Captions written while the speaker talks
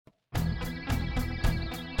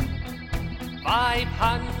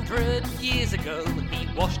500 years ago, he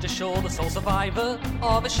washed ashore the sole survivor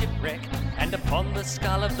of a shipwreck. And upon the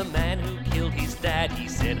skull of the man who killed his dad, he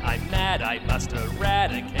said, "I'm mad, I must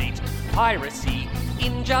eradicate piracy,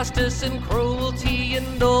 injustice and cruelty,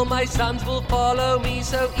 and all my sons will follow me,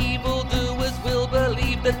 so evildoers will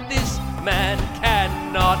believe that this man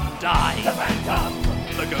cannot die." The Phantom,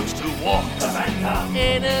 the ghost who walks, the Phantom,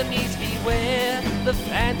 enemies beware, the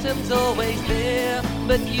Phantom's always there,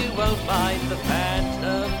 but you won't find the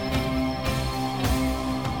Phantom,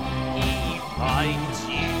 he finds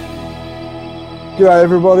you. G'day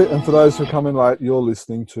everybody, and for those who are coming late, you're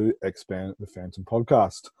listening to Expand the Phantom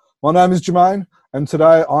podcast. My name is Jermaine, and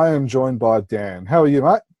today I am joined by Dan. How are you,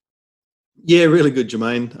 mate? Yeah, really good,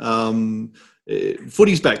 Jermaine.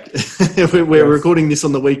 Footy's back. We're recording this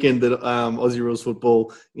on the weekend that Aussie Rules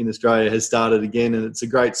football in Australia has started again, and it's a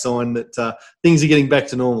great sign that things are getting back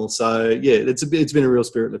to normal. So, yeah, it's been a real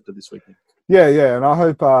spirit lifter this weekend. Yeah, and I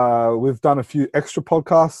hope we've done a few extra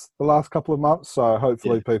podcasts the last couple of months, so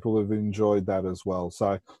hopefully people have enjoyed that as well.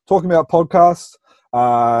 So, talking about podcasts,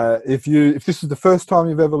 if this is the first time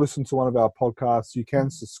you've ever listened to one of our podcasts, you can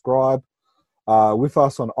subscribe with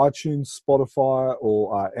us on iTunes, Spotify,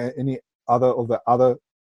 or any of the other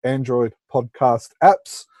Android podcast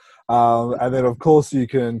apps. And then, of course, you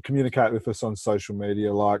can communicate with us on social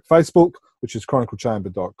media like Facebook, which is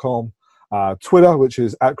chroniclechamber.com, Twitter, which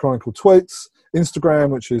is @chronicletweets,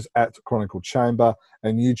 Instagram, which is @chroniclechamber,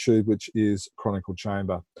 and YouTube, which is Chronicle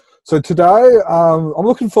Chamber. So today, I'm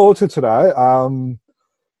looking forward to today.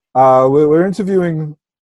 We're interviewing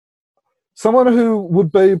someone who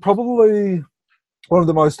would be probably one of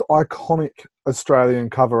the most iconic Australian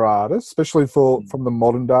cover artists, especially from the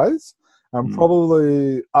modern days, and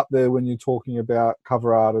probably up there when you're talking about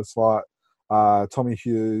cover artists like Tommy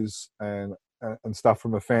Hughes and stuff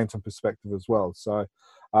from a Phantom perspective as well. So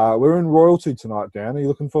we're in royalty tonight, Dan. Are you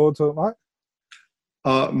looking forward to it, mate?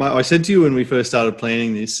 Mate, I said to you when we first started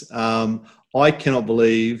planning this, I cannot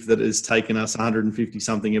believe that it has taken us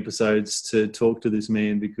 150-something episodes to talk to this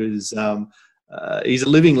man because he's a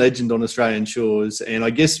living legend on Australian shores, and I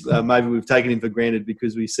guess maybe we've taken him for granted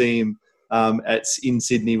because we see him in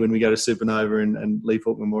Sydney when we go to Supernova and Leaf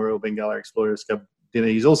Hawke Memorial, Bengala Explorers Cup dinner.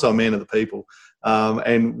 He's also a man of the people,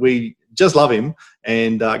 and we just love him,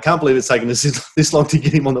 and can't believe it's taken us this long to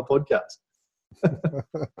get him on the podcast.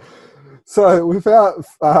 So without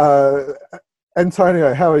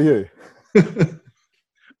Antonio, how are you?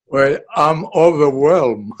 Well, I'm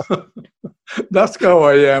overwhelmed. That's how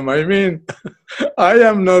I am. I mean, I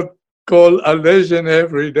am not called a legend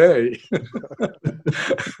every day.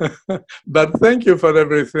 But thank you for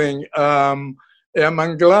everything. I'm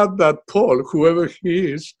glad that Paul, whoever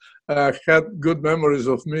he is, had good memories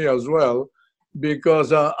of me as well,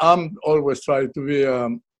 because I'm always trying to be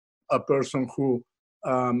a person who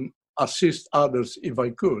assists others if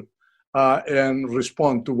I could. And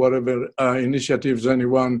respond to whatever initiatives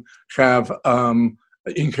anyone have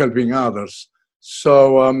in helping others.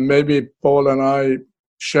 So maybe Paul and I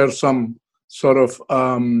share some sort of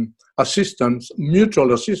assistance,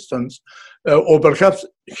 mutual assistance, or perhaps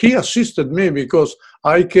he assisted me because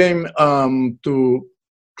I came to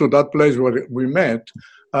that place where we met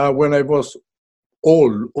when I was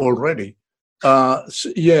old already.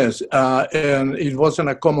 Yes, and it wasn't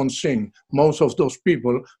a common thing. Most of those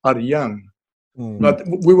people are young, but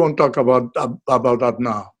we won't talk about that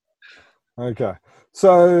now. Okay,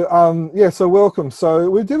 so so welcome. So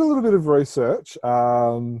we did a little bit of research.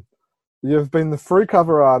 You've been the free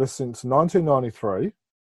cover artist since 1993,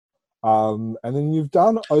 and then you've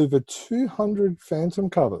done over 200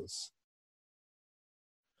 Phantom covers.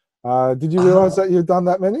 Did you realise that you've done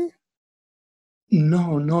that many?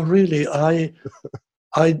 No, not really. I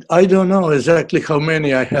don't know exactly how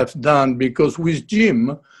many I have done because with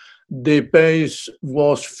Jim, the pace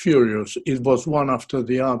was furious. It was one after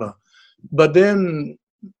the other. But then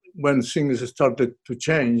when things started to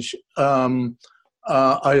change,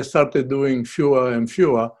 I started doing fewer and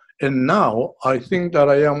fewer. And now I think that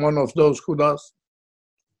I am one of those who does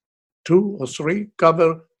 2 or 3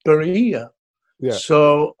 covers per year. Yeah.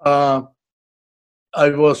 So I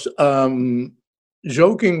was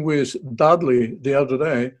joking with Dudley the other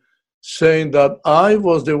day, saying that I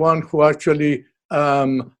was the one who actually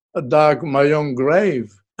dug my own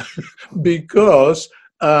grave because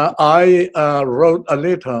I wrote a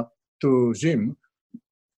letter to Jim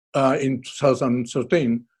in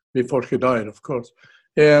 2013, before he died, of course,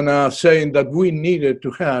 and saying that we needed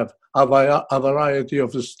to have a variety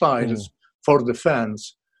of styles for the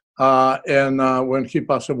fans. And when he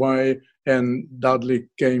passed away, and Dudley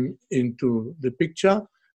came into the picture,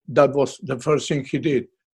 that was the first thing he did.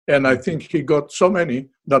 And I think he got so many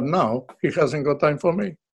that now he hasn't got time for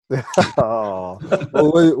me. Oh,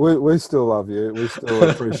 well, we still love you. We still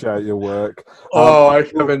appreciate your work. I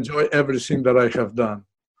have enjoyed everything that I have done.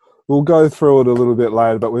 We'll go through it a little bit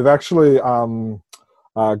later, but we've actually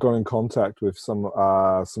got in contact with some of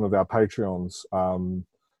our Patreons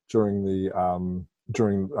during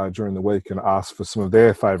the week and asked for some of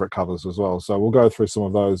their favourite covers as well. So we'll go through some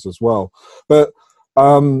of those as well. But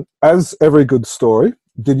as every good story,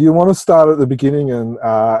 did you want to start at the beginning and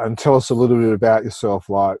tell us a little bit about yourself,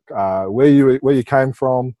 like where you came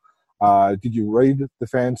from? Did you read The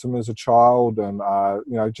Phantom as a child? And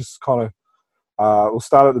just kind of we'll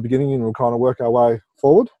start at the beginning and we'll kind of work our way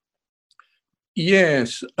forward.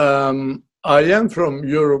 Yes, I am from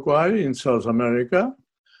Uruguay in South America,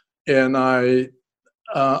 and I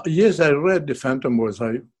read The Phantom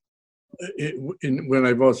when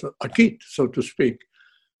I was a kid, so to speak.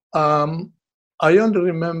 I only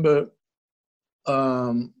remember.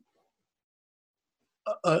 I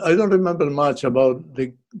don't remember much about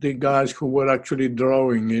the guys who were actually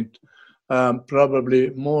drawing it. Probably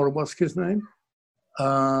more. What's his name?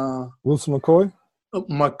 Wilson McCoy?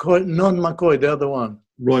 McCoy, not McCoy, the other one.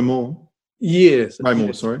 Roy Moore. Yes. Roy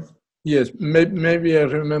Moore, sorry. Yes, maybe I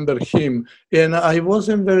remember him. And I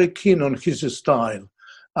wasn't very keen on his style.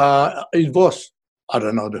 It was, I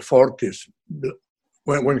don't know, the 40s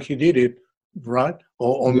when he did it, right?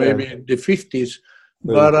 Or maybe the 50s.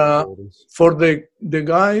 But for the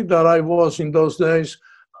guy that I was in those days,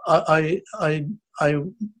 I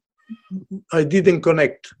didn't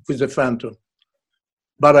connect with the Phantom.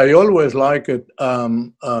 But I always liked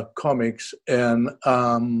comics, and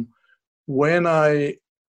when I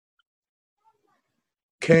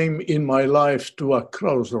came in my life to a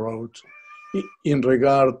crossroads in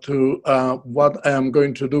regard to what I am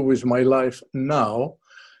going to do with my life now,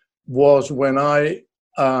 was when I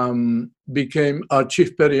became a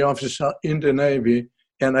chief petty officer in the Navy,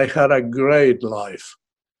 and I had a great life.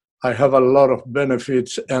 I have a lot of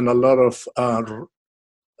benefits and a lot of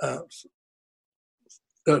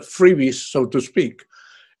freebies, so to speak.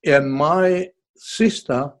 And my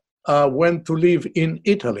sister went to live in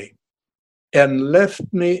Italy and left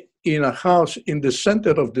me in a house in the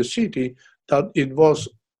center of the city that it was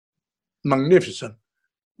magnificent.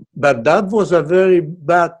 But that was a very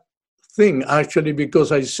bad thing, actually,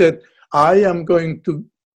 because I said, I am going to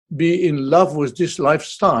be in love with this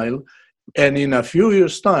lifestyle, and in a few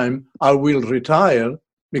years' time, I will retire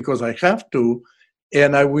because I have to,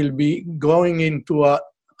 and I will be going into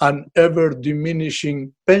an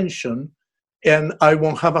ever-diminishing pension, and I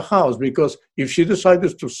won't have a house, because if she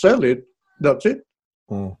decided to sell it, that's it.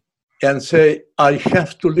 And say, I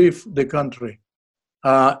have to leave the country.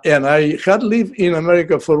 And I had lived in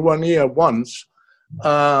America for 1 year once,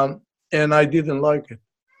 and I didn't like it.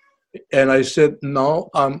 And I said, no,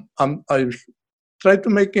 I tried to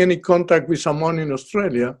make any contact with someone in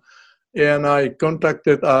Australia, and I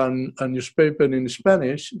contacted a newspaper in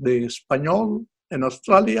Spanish, the Español in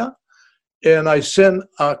Australia, and I sent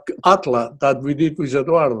an atlas that we did with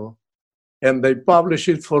Eduardo, and they published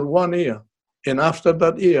it for 1 year. And after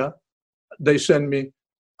that year, they sent me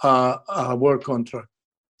a work contract.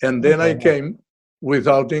 And then I came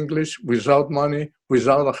without English, without money,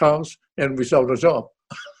 without a house, and without a job.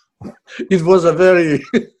 It was a very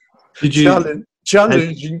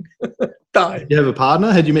challenging time. Did you have a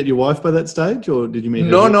partner? Had you met your wife by that stage, or did you meet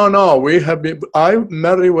her? No. I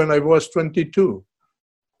married when I was 22.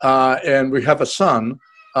 And we have a son,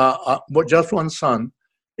 just one son.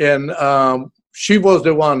 And she was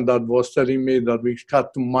the one that was telling me that we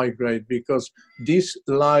had to migrate, because this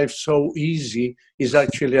life so easy is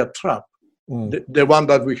actually a trap, the one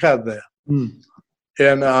that we had there.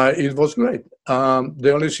 And it was great.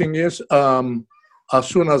 The only thing is, as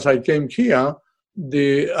soon as I came here,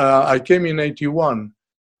 I came in 81.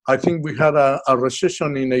 I think we had a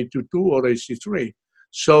recession in 82 or 83.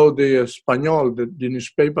 So the Español, the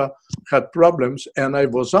newspaper, had problems, and I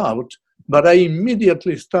was out. But I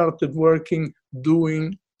immediately started working,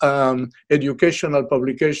 doing educational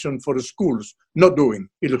publication for schools,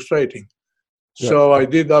 illustrating. Yeah. So I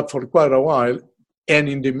did that for quite a while. And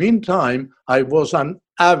in the meantime, I was an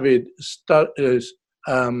avid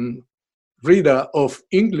reader of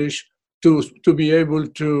English to be able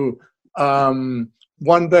to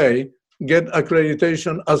one day get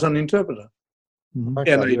accreditation as an interpreter.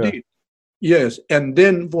 Okay, and I did. Yes, and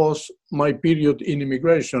then was my period in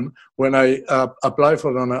immigration when I applied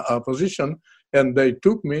for a position, and they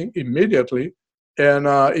took me immediately, and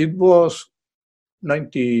it was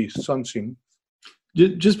 90-something.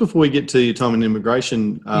 Just before we get to your time in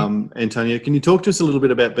immigration, Antonio, can you talk to us a little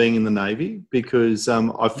bit about being in the Navy? Because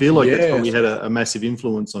I feel like that's probably had a massive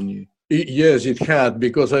influence on you. Yes, it had,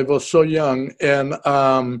 because I was so young. And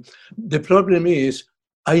the problem is,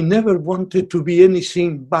 I never wanted to be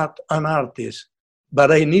anything but an artist,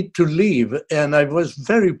 but I need to live, and I was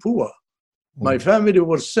very poor. My family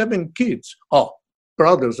was 7 kids,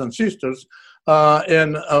 brothers and sisters,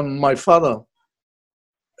 and my father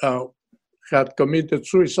had committed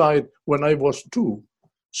suicide when I was 2.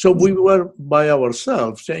 So we were by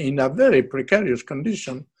ourselves in a very precarious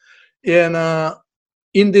condition. And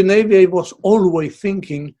in the Navy, I was always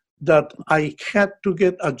thinking that I had to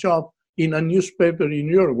get a job in a newspaper in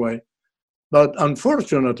Uruguay. But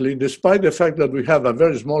unfortunately, despite the fact that we have a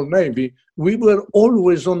very small Navy, we were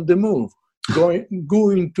always on the move,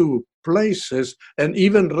 going to places and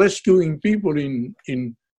even rescuing people in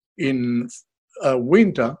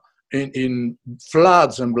winter, in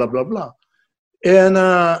floods and blah, blah, blah. And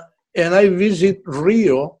I visit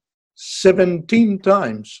Rio 17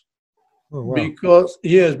 times. Oh, wow.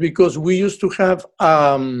 Because we used to have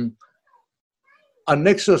an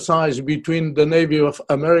exercise between the Navy of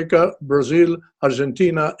America, Brazil,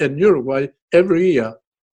 Argentina, and Uruguay every year.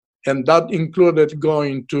 And that included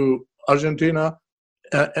going to Argentina,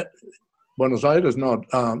 Buenos Aires, not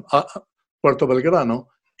Puerto Belgrano,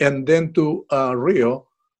 and then to Rio.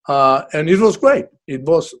 And it was great. It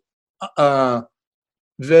was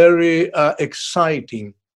very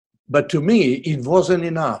exciting. But to me, it wasn't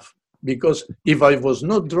enough, because if I was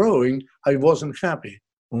not drawing, I wasn't happy.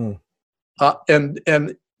 And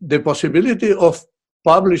the possibility of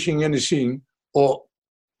publishing anything or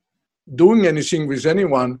doing anything with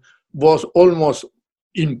anyone was almost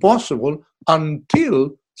impossible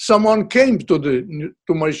until someone came to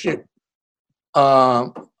my ship,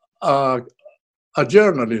 a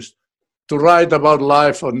journalist, to write about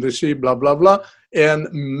life on the sea, blah, blah, blah, and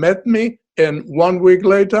met me. And 1 week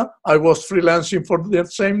later, I was freelancing for the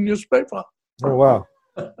same newspaper. Oh, wow.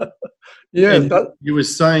 Yeah. You were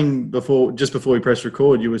saying just before we press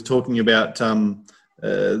record, you was talking about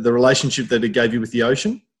the relationship that it gave you with the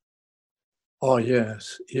ocean. Oh,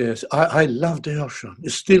 yes. I love the ocean. I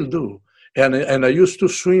still do. And I used to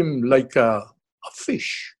swim like a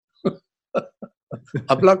fish,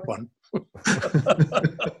 a black one.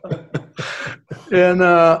 And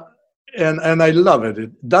I love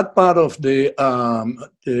it. That part of the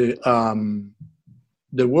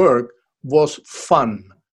work was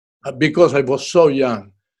fun, because I was so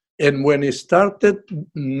young. And when it started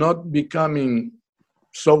not becoming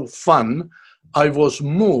so fun, I was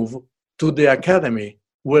moved to the academy,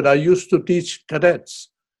 where I used to teach cadets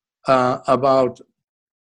about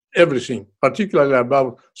everything, particularly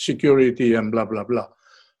about security and blah, blah, blah.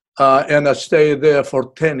 And I stayed there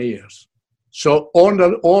for 10 years. So all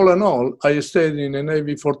in all, I stayed in the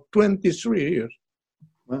Navy for 23 years.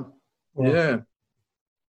 Wow. Yeah.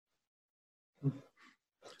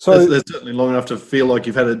 So that's certainly long enough to feel like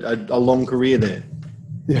you've had a long career there.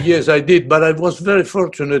 Yeah. Yes, I did, but I was very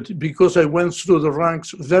fortunate because I went through the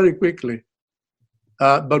ranks very quickly.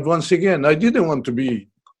 But once again, I didn't want to be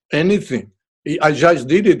anything. I just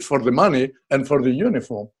did it for the money and for the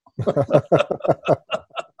uniform.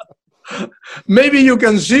 Maybe you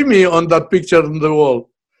can see me on that picture on the wall.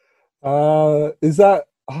 Is that?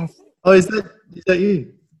 Is that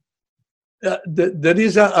you? There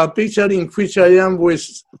is a picture in which I am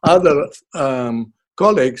with other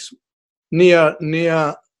colleagues near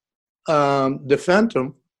the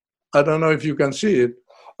Phantom. I don't know if you can see it.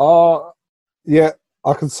 Yeah,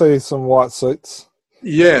 I can see some white suits.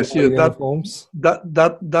 Yes, uniforms.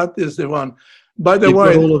 That is the one. By the You've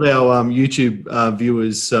way, got all of our YouTube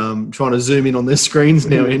viewers trying to zoom in on their screens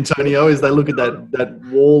now, Antonio, as they look at that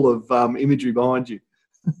wall of imagery behind you.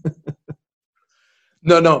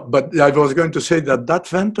 No, but I was going to say that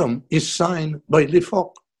Phantom is signed by Lee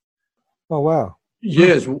Falk. Oh, wow.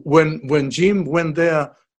 Yes, when Jim went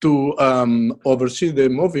there to oversee the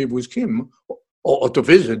movie with him, or to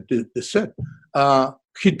visit the set,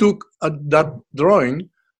 he took that drawing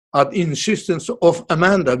at insistence of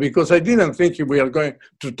Amanda, because I didn't think we were going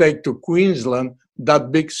to take to Queensland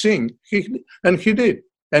that big thing. He did,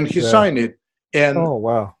 and he signed it. And oh,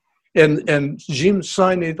 wow. And Jim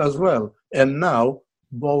signed it as well. And now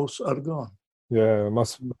both are gone. Yeah, it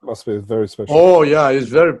must be very special. Oh yeah, it's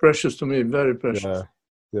very precious to me. Very precious.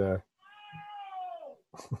 Yeah.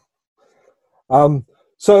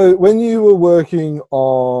 So when you were working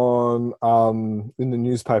on in the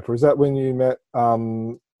newspaper, is that when you met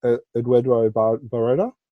Eduardo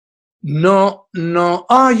Barreda? No.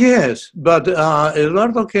 Yes, but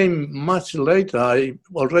Eduardo came much later. I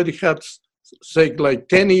already had say like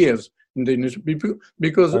 10 years in the newspaper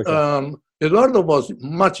because Eduardo was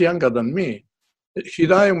much younger than me. He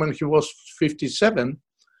died when he was 57.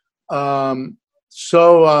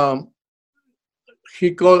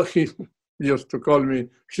 He used to call me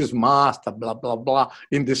his master, blah, blah, blah,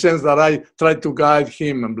 in the sense that I tried to guide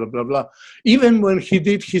him and blah, blah, blah. Even when he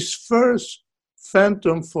did his first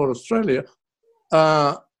Phantom for Australia,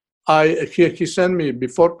 he sent me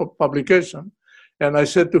before publication, and I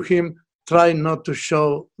said to him, try not to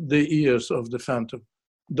show the ears of the Phantom.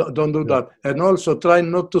 Don't do that. And also try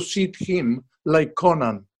not to seat him like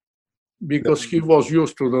Conan, because he was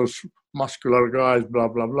used to those muscular guys, blah,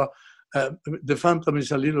 blah, blah. The Phantom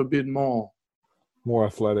is a little bit more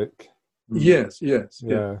athletic. Yes. Yeah.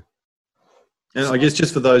 And I guess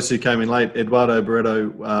just for those who came in late, Eduardo Barreto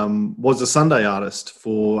was a Sunday artist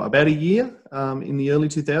for about a year in the early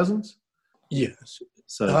 2000s. Yes.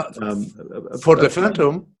 So for the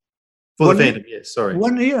Phantom? For the Phantom, yes, sorry.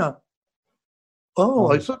 1 year.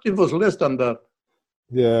 Oh, I thought it was less than that.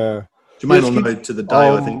 Yeah. Jermaine will know to the day,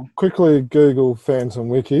 I think. Quickly Google Phantom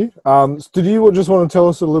Wiki. Did you just want to tell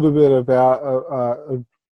us a little bit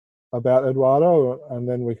about Eduardo, and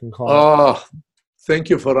then we can comment? Oh, thank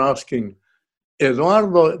you for asking.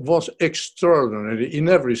 Eduardo was extraordinary in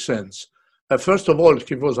every sense. First of all,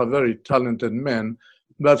 he was a very talented man,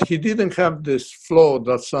 but he didn't have this flaw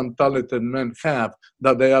that some talented men have,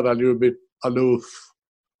 that they are a little bit aloof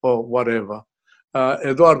or whatever.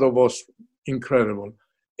 Eduardo was incredible.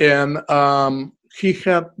 And he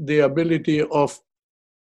had the ability of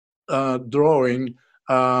drawing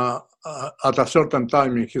at a certain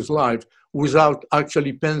time in his life without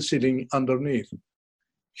actually penciling underneath.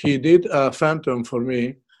 He did a Phantom for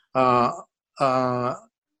me,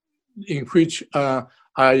 in which not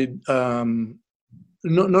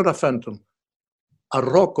a Phantom, a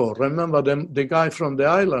Rocco. Remember the guy from the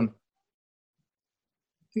island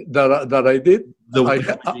that I did?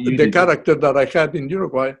 The character that I had in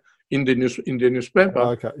Uruguay in the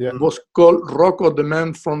newspaper was called Rocco, the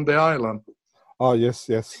man from the island. Oh, yes.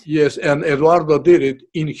 Yes, and Eduardo did it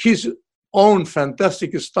in his own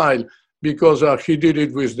fantastic style, because he did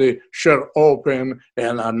it with the shirt open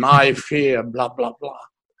and a knife here, blah, blah,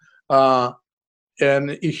 blah.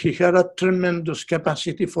 And he had a tremendous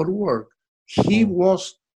capacity for work. He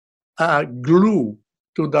was glued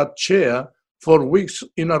to that chair for weeks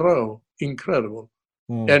in a row. Incredible.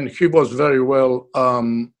 And he was very well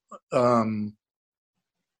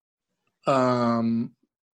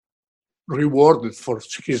rewarded for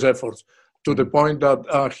his efforts, to the point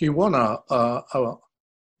that he won a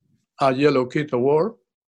Yellow Kit Award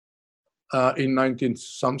in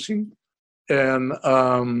 19-something,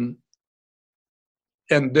 and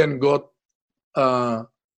then got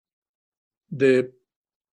the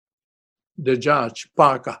judge,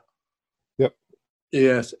 Parker. Yep.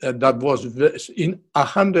 Yes, that was in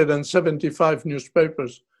 175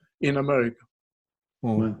 newspapers in America.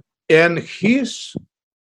 And his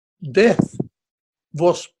death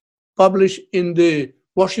was published in the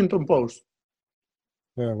Washington Post.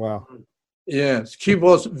 Yeah, wow. Yes, he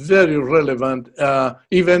was very relevant,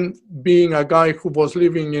 even being a guy who was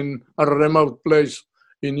living in a remote place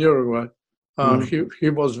in Uruguay. He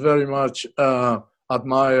was very much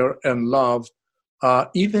admired and loved.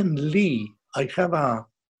 Even Lee, I have a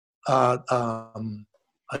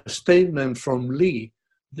statement from Lee,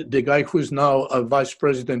 the guy who is now a vice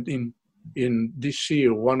president in DC,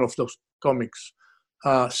 or one of those comics,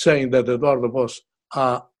 saying that Eduardo was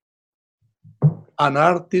an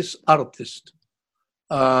artist.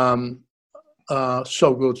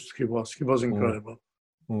 So good he was. He was incredible.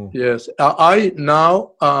 Yes. I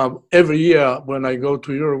now, every year when I go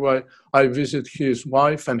to Uruguay, I visit his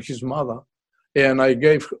wife and his mother. And I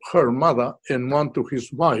gave her mother and one to his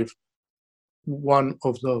wife, one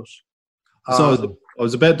of those. So I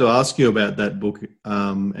was about to ask you about that book,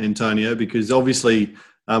 Antonio, because obviously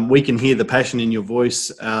we can hear the passion in your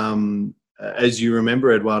voice as you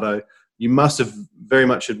remember Eduardo. You must have very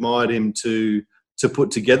much admired him to put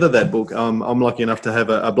together that book. I'm lucky enough to have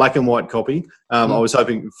a black and white copy. I was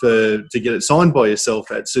hoping to get it signed by yourself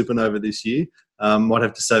at Supernova this year. Might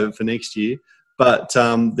have to save it for next year. But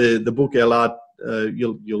the book, El Art,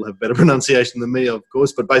 you'll have better pronunciation than me, of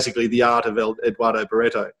course, but basically The Art of Eduardo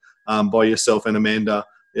Barreto by yourself and Amanda,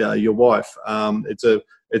 your wife.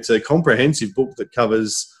 It's a comprehensive book that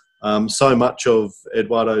covers so much of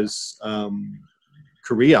Eduardo's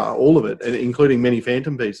career, all of it, including many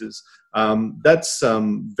Phantom pieces. That's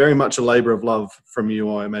very much a labour of love from you,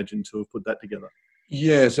 I imagine, to have put that together.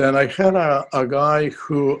 Yes, and I had a guy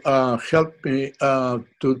who helped me to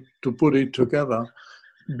put it together,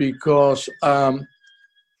 because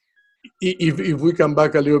if we come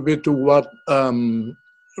back a little bit to what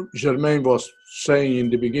Germain was saying in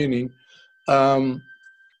the beginning,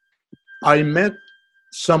 I met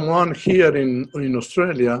someone here in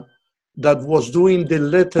Australia that was doing the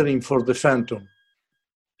lettering for the Phantom.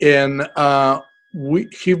 And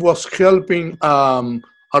he was helping a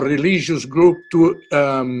religious group to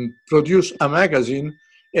produce a magazine,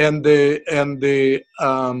 and the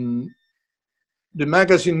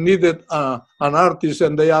magazine needed an artist,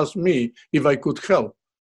 and they asked me if I could help.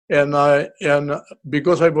 And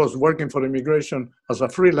because I was working for immigration as a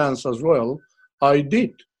freelance as well, I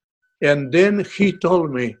did. And then he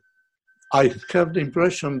told me, I have the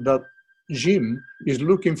impression that Jim is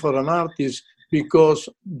looking for an artist because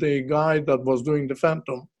the guy that was doing the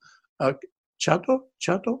Phantom, Chato?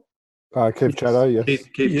 Keith Chatto, yes. Keith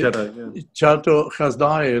Chatto, yeah. Chato has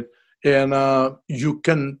died, and you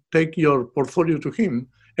can take your portfolio to him.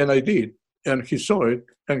 And I did. And he saw it,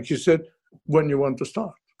 and he said, when you want to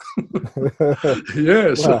start?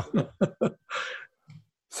 Yes.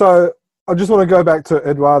 So I just want to go back to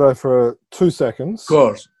Eduardo for 2 seconds. Of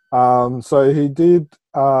course. So he did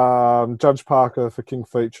Judge Parker for King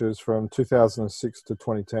Features from 2006 to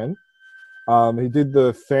 2010. He did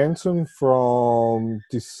the Phantom from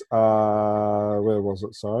this, where was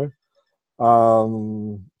it? Sorry,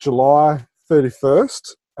 July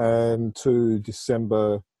 31st and to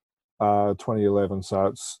December 2011.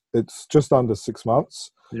 So it's just under 6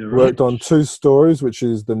 months. Yeah, right. Worked on 2 stories, which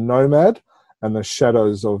is The Nomad and The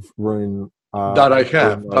Shadows of Rune. That I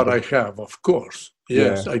have, of course.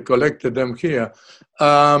 Yes, yeah. I collected them here.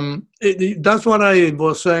 That's what I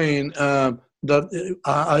was saying. That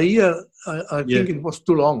a year, I think it was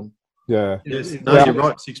too long. Yeah. Yes. No, you're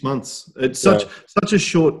right. 6 months. It's such a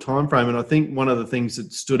short time frame, and I think one of the things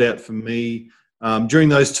that stood out for me during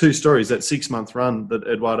those 2 stories, that 6-month run that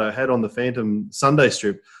Eduardo had on the Phantom Sunday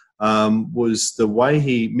strip, was the way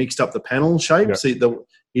he mixed up the panel shapes. Yeah.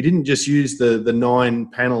 He didn't just use the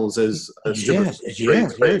 9 panels as a strip of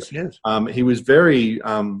yes. He was very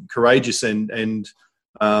courageous and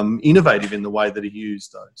innovative in the way that he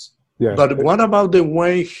used those. Yeah. But what about the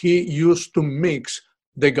way he used to mix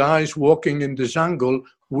the guys walking in the jungle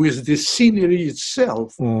with the scenery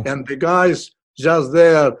itself, and the guys just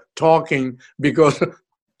there talking because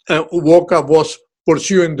Walker was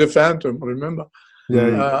pursuing the Phantom, remember?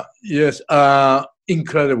 Yeah. Yes,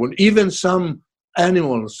 incredible. Even some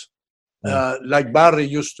animals, like Barry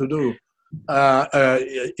used to do,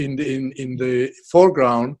 in the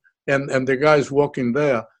foreground, and the guys walking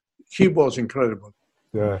there. He was incredible.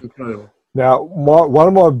 Yeah, incredible. Now, one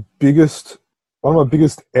of my biggest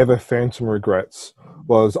ever Phantom regrets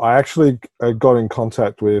was I actually got in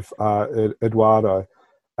contact with Eduardo,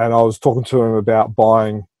 and I was talking to him about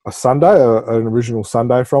buying a Sunday, an original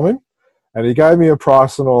Sunday from him, and he gave me a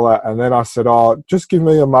price and all that, and then I said, "Oh, just give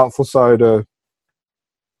me a month or so to,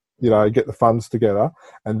 get the funds together,"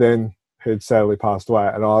 and then he'd sadly passed away,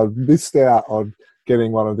 and I missed out on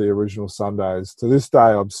getting one of the original Sundays. To this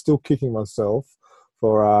day, I'm still kicking myself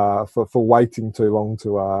for waiting too long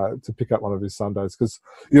to pick up one of his Sundays. Because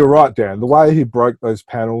you're right, Dan. The way he broke those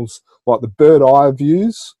panels, like the bird eye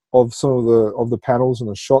views of some of the panels and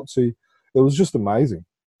the shots, it was just amazing.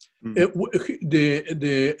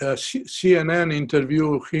 The CNN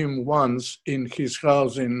interviewed him once in his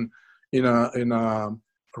house in a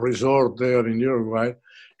resort there in Uruguay,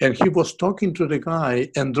 and he was talking to the guy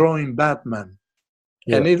and drawing Batman,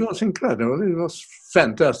 and it was incredible. It was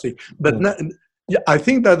fantastic. But I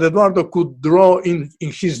think that Eduardo could draw in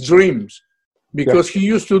his dreams, because he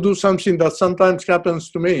used to do something that sometimes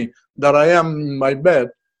happens to me, that I am in my bed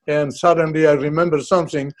and suddenly I remember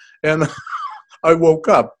something and I woke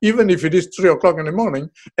up, even if it is 3 o'clock in the morning,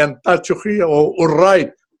 and touch here or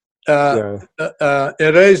write,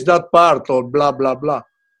 erase that part or blah, blah, blah.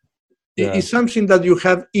 Yeah. It's something that you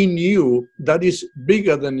have in you that is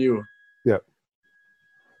bigger than you. Yeah.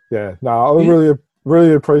 Yeah. No, I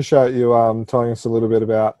really appreciate you telling us a little bit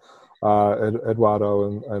about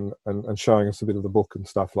Eduardo and showing us a bit of the book and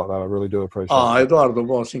stuff like that. I really do appreciate it. Eduardo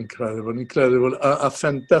was incredible, a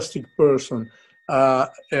fantastic person.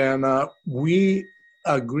 And we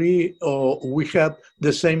agree, or we had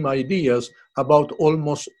the same ideas about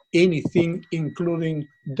almost anything, including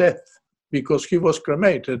death, because he was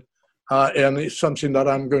cremated. And it's something that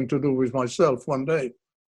I'm going to do with myself one day.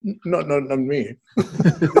 Not me.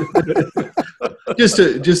 Just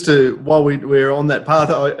to while we're on that path,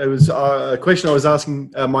 it was a question I was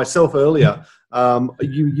asking myself earlier.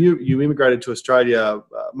 You immigrated to Australia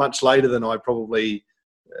much later than I probably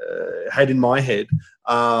had in my head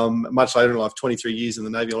much later in life, 23 years in the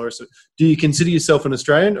Navy. Do you consider yourself an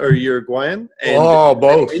Australian or a Uruguayan? And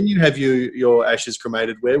both. When you have your ashes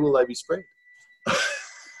cremated, where will they be spread?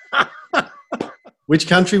 Which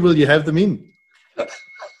country will you have them in?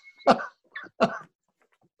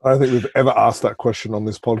 I don't think we've ever asked that question on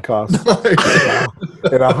this podcast.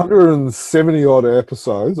 In 170 odd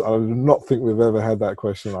episodes, I do not think we've ever had that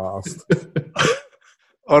question asked.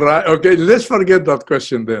 All right. Okay. Let's forget that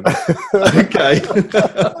question then. Okay.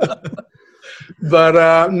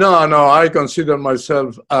 But no. I consider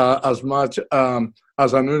myself as much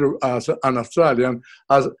as an Australian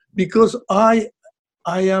because I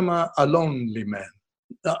am a lonely man,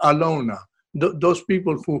 a loner. Those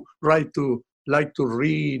people who like to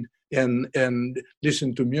read and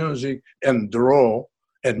listen to music and draw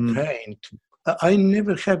and paint. I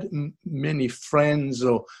never had many friends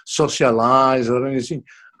or socialize or anything.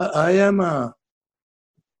 I am a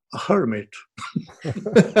hermit.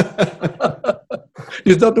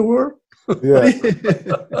 Is that the word? Yeah.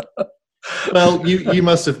 Well, you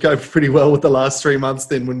must have coped pretty well with the last 3 months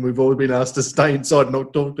then, when we've all been asked to stay inside and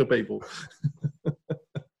not talk to people.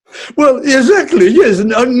 Well, exactly. Yes,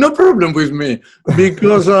 no problem with me,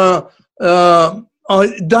 because that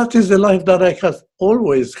is the life that I have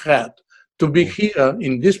always had. To be here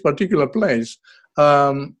in this particular place,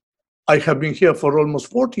 I have been here for almost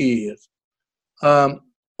 40 years,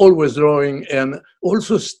 always drawing and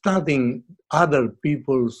also studying other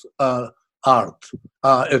people's art,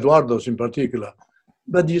 Eduardo's in particular.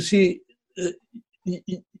 But you see,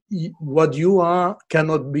 what you are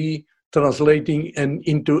cannot be translating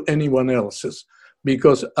into anyone else's,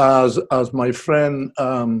 because as my friend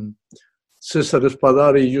Cesar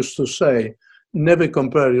Espadari used to say, never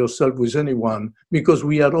compare yourself with anyone, because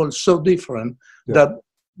we are all so different. That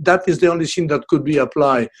is the only thing that could be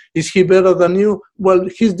applied. Is he better than you? Well,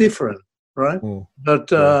 he's different, right? But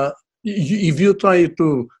if you try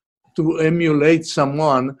to emulate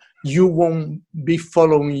someone, you won't be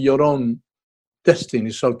following your own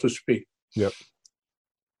destiny, so to speak. Yep.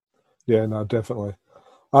 Yeah, no, definitely.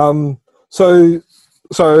 So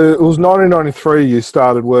it was 1993 you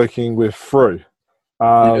started working with Fru.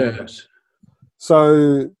 Yes.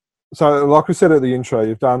 So like we said at the intro,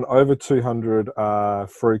 you've done over 200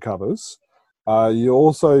 Fru covers. You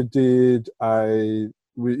also did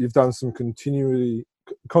you've done some continuity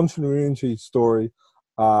story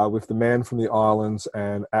with The Man from the Islands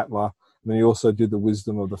and Atla. And then you also did The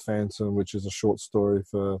Wisdom of the Phantom, which is a short story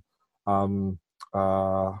for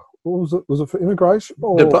what was it? Was it for immigration?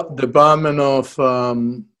 Or The Department of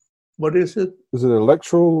what is it? was it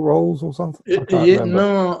electoral rolls or something? I can't remember.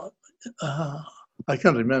 No, I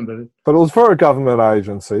can't remember it. But it was for a government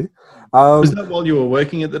agency. Was that while you were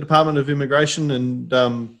working at the Department of Immigration and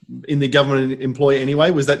in the government employ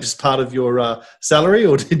anyway? Was that just part of your salary,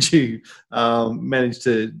 or did you manage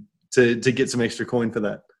to get some extra coin for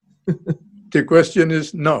that? The question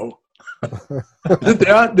is no.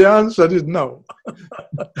 The answer is no.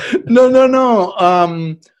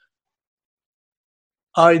 No.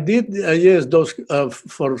 I did, yes, those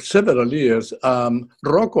for several years.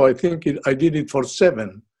 Rocco, I think I did it for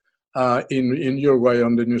 7 in Uruguay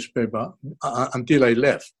on the newspaper until I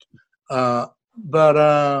left.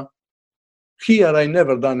 But here I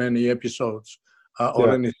never done any episodes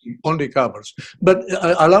or anything, only covers. But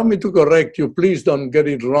allow me to correct you. Please don't get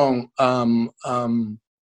it wrong,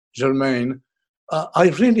 Germaine. I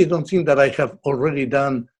really don't think that I have already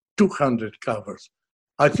done 200 covers.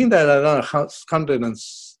 I think that I've done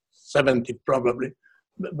 170 probably,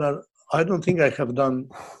 but I don't think I have done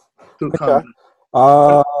 200.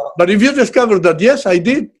 Okay. But if you discover that, yes, I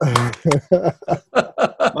did. I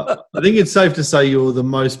think it's safe to say you're the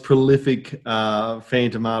most prolific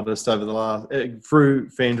Phantom artist over the last, Fru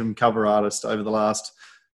Phantom cover artist over the last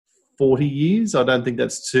 40 years. I don't think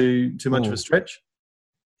that's too much of a stretch.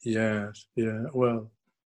 Yes, well,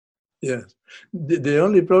 yes. The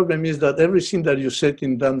only problem is that everything that you said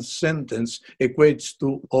in that sentence equates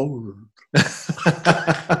to old.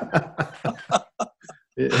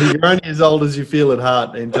 You're only as old as you feel at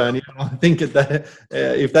heart, Antonio. I think that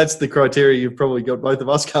if that's the criteria, you've probably got both of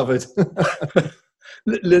us covered.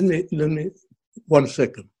 Let me 1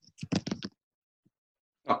 second.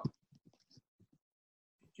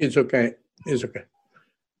 It's okay.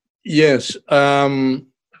 Yes.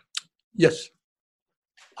 Yes.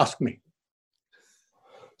 Ask me.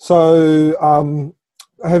 So,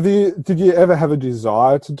 did you ever have a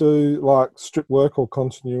desire to do like strip work or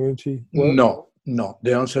continuity work? No.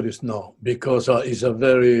 The answer is no, because it's a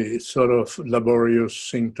very sort of laborious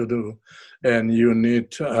thing to do, and you need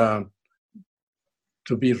to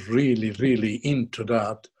to be really, really into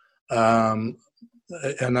that. And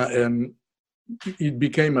it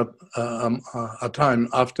became a time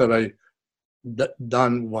after I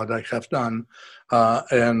done what I have done,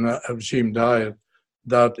 and Jim died,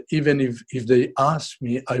 that even if they asked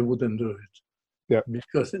me, I wouldn't do it. Yeah.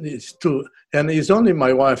 Because it's too, and it's only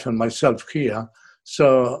my wife and myself here,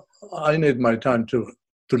 so I need my time to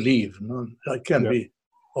leave. No? I can't be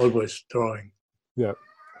always drawing. Yeah.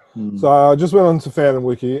 So I just went on to Fandom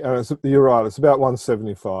Wiki, and you're right. It's about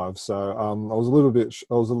 175. So I was a little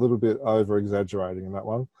bit over exaggerating in that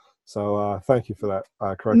one. So thank you for that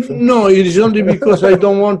correction. No, it is only because I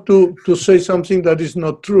don't want to say something that is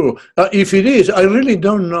not true. If it is, I really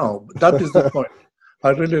don't know. That is the point. I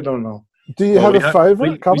really don't know. Do you have a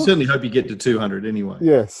favorite cover? We certainly hope you get to 200 anyway.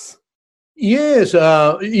 Yes. Yes,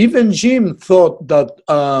 even Jim thought that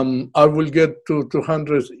I will get to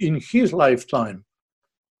 200 in his lifetime.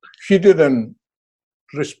 He didn't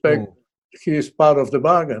respect his part of the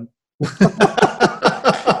bargain.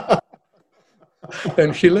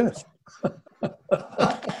 And he left.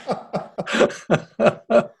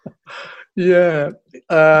 Yeah.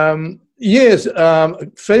 Yes,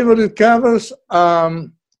 favorite covers.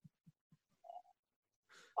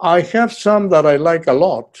 I have some that I like a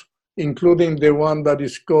lot, including the one that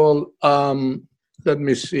is called, let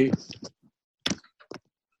me see,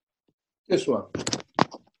 this one.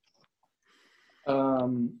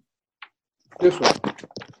 This one.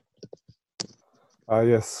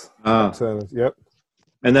 Yes. Yep.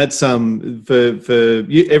 And that's for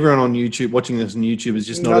everyone on YouTube watching this on YouTube is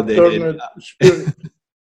just nodded their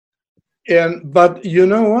head. But you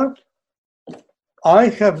know what? I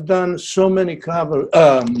have done so many cover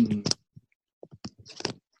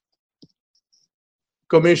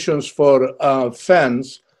commissions for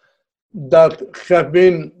fans that have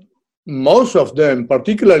been, most of them,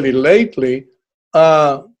 particularly lately,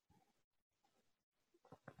 as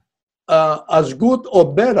good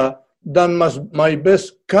or better than my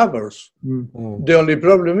best covers. Mm-hmm. The only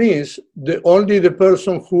problem is only the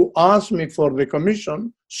person who asked me for the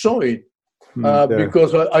commission saw it,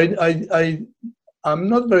 because I'm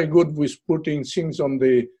not very good with putting things on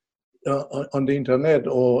the internet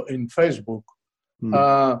or in Facebook.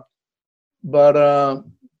 But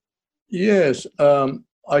yes,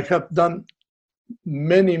 I have done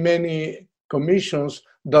many commissions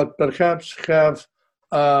that perhaps have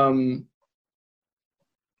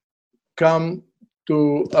come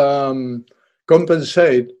to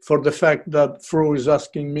compensate for the fact that Fru is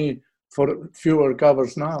asking me for fewer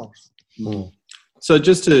covers now. So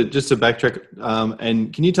just to backtrack,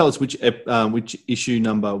 and can you tell us which issue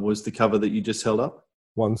number was the cover that you just held up?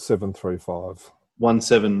 1735.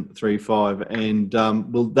 1735, and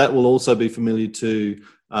that will also be familiar to,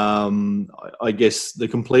 I guess, the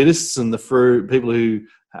completists and the Fru people who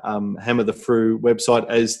hammer the Fru website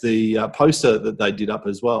as the poster that they did up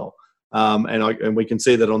as well. And we can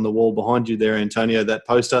see that on the wall behind you there, Antonio, that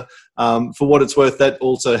poster. For what it's worth, that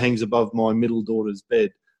also hangs above my middle daughter's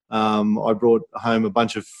bed. I brought home a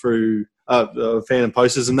bunch of Fru fan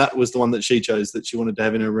posters, and that was the one that she chose that she wanted to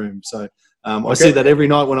have in her room. So I see that every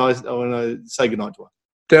night when I say goodnight to her.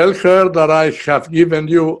 Tell her that I have given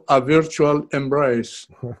you a virtual embrace.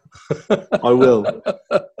 I will.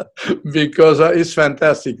 Because it's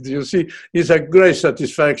fantastic. You see, it's a great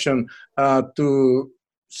satisfaction to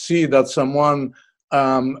see that someone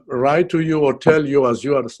write to you or tell you, as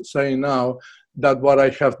you are saying now, that what I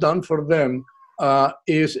have done for them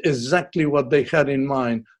is exactly what they had in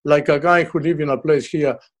mind. Like a guy who lived in a place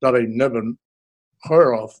here that I never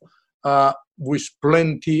heard of, with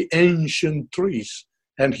plenty ancient trees.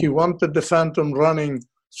 And he wanted the phantom running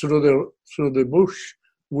through the bush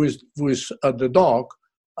with the dog,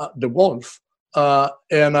 the wolf.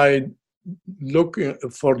 And I looked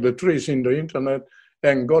for the trees in the internet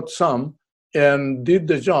and got some and did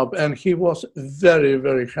the job. And he was very,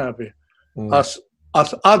 very happy, as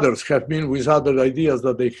others have been with other ideas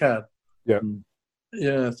that they had. Yeah.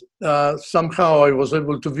 Yes. Somehow I was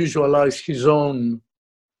able to visualize his own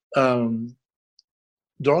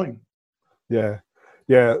drawing. Yeah.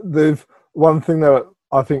 Yeah. One thing that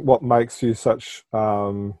I think what makes you such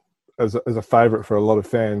as a favorite for a lot of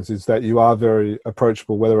fans is that you are very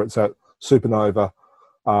approachable, whether it's at Supernova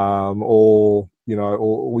or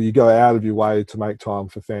you go out of your way to make time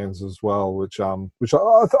for fans as well, which I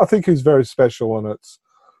think is very special. And it's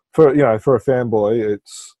for a fanboy,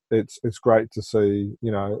 it's great to see,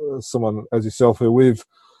 someone as yourself who we've,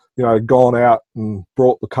 gone out and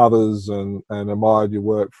brought the covers and admired your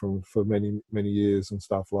work for many, many years and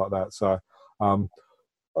stuff like that. So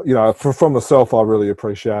you know, from myself, I really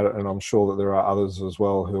appreciate it, and I'm sure that there are others as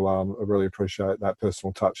well who really appreciate that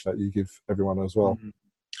personal touch that you give everyone as well. Mm-hmm.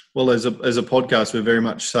 Well, as a podcast, we very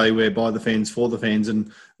much say we're by the fans for the fans,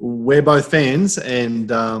 and we're both fans, and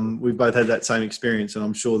we've both had that same experience. And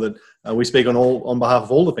I'm sure that we speak on behalf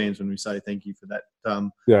of all the fans when we say thank you for that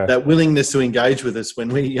that willingness to engage with us when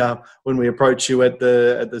we approach you at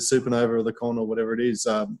the Supernova or the Con or whatever it is.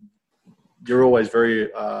 You're always very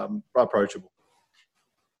approachable.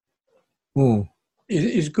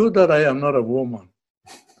 It's good that I am not a woman.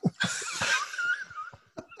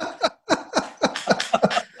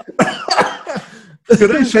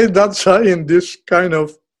 Could I say that, Shai, in this kind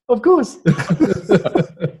of... Of course.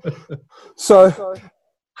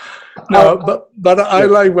 No, but I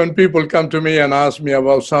like when people come to me and ask me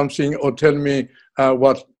about something or tell me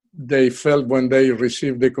what they felt when they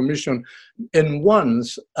received the commission. And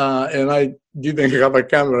once, and I didn't have a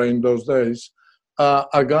camera in those days,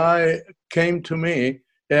 a guy came to me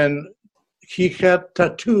and he had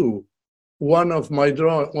tattooed one of my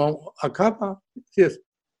drawings, a cover, yes,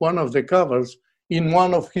 one of the covers, in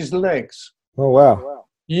one of his legs. Oh, wow.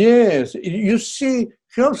 Yes. You see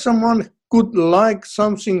how someone could like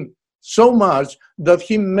something so much that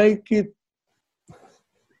he make it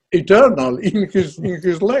eternal in his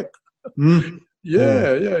leg. Mm.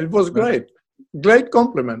 Yeah, it was great. Great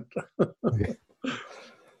compliment.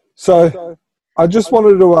 So I just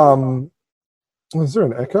wanted to, is there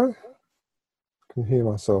an echo? I can hear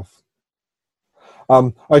myself.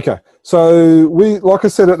 Okay, so we, like I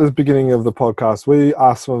said at the beginning of the podcast, we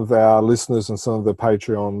asked some of our listeners and some of the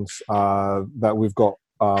Patreons that we've got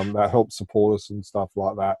that help support us and stuff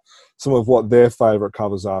like that, some of what their favourite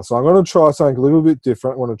covers are. So I'm going to try something a little bit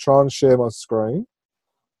different. I'm going to try and share my screen.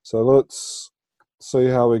 So let's see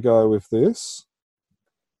how we go with this.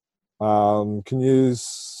 Can you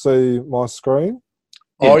see my screen?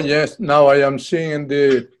 Oh, yes. Now I am seeing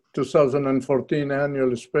the 2014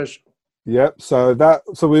 annual special. Yep. So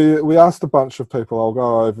we asked a bunch of people. I'll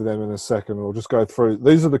go over them in a second. We'll just go through.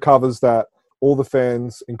 These are the covers that all the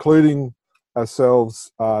fans, including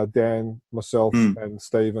ourselves, Dan, myself, and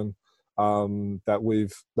Stephen, that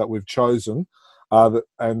we've chosen.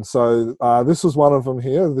 And so this was one of them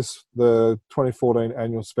here. The 2014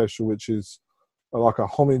 annual special, which is like a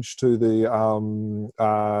homage to the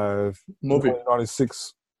movie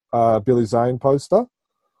 1996 Billy Zane poster.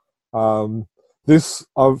 This,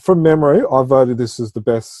 from memory, I voted this as the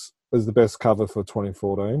best cover for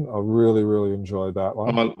 2014. I really, really enjoyed that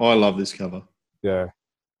one. I love this cover. Yeah.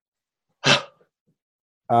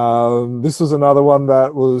 This was another one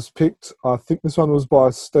that was picked. I think this one was by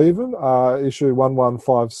Stephen, issue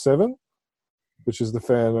 1157, which is the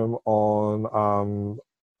Phantom on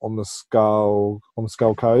the Skull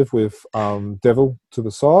Cave with Devil to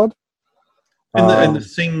the side, and the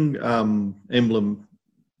Sing emblem.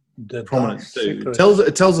 The prominence too.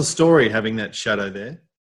 It tells a story having that shadow there.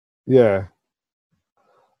 Yeah.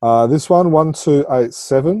 This one,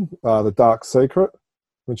 1287, The Dark Secret,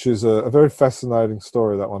 which is a very fascinating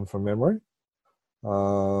story, that one from memory.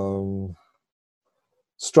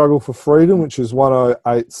 Struggle for Freedom, which is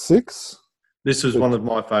 1086. This was one of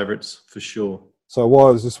my favourites for sure. So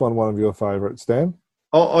why is this one of your favourites, Dan?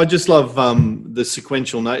 I just love the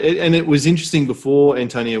sequential note. And it was interesting before,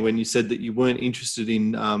 Antonio, when you said that you weren't interested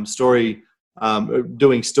in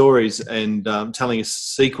doing stories and telling a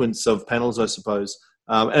sequence of panels, I suppose.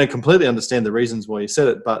 And I completely understand the reasons why you said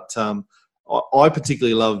it, but I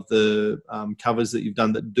particularly love the covers that you've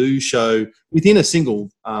done that do show within a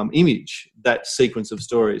single image that sequence of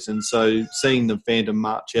stories. And so seeing the Phantom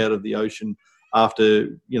march out of the ocean after,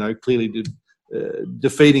 clearly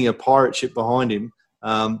defeating a pirate ship behind him,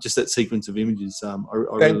 just that sequence of images. I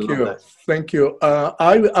really love that. Thank you.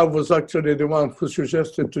 I was actually the one who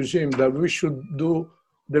suggested to Jim that we should do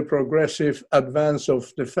the progressive advance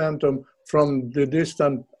of the Phantom from the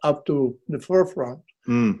distant up to the forefront.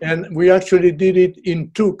 And we actually did it in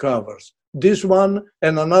two covers. This one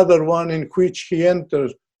and another one in which he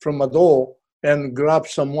enters from a door and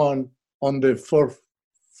grabs someone on the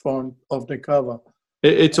forefront of the cover.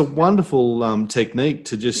 It's a wonderful technique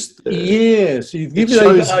to just... yes, it gives you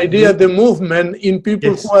the idea of the movement in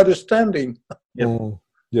people who are standing. Yep.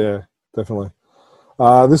 Yeah, definitely.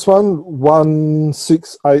 This one,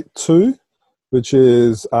 1682, which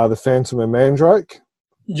is the Phantom and Mandrake.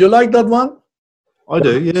 You like that one? I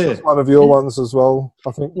do, yeah. It's one of your ones as well,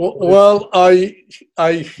 I think. Well, I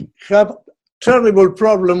have terrible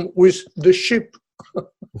problem with the ship.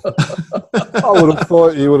 I would have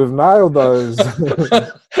thought you would have nailed those.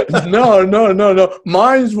 No.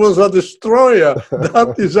 Mine was a destroyer.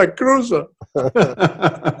 That is a cruiser.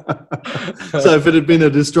 So if it had been a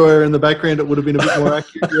destroyer in the background, it would have been a bit more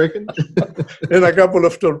accurate, you reckon? And a couple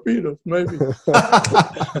of torpedoes, maybe.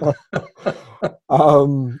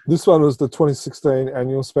 This one was the 2016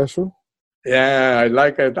 annual special. Yeah, I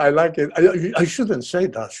like it. I shouldn't say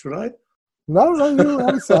that, should I? No, you're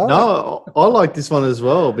allowed to say it. No, I like this one as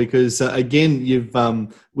well because, again, you've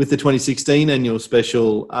with the 2016 annual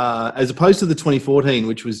special, as opposed to the 2014,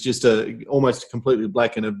 which was just almost completely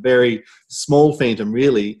black and a very small Phantom,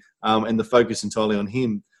 really, and the focus entirely on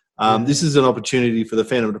him. This is an opportunity for the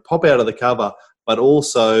Phantom to pop out of the cover, but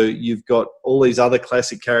also you've got all these other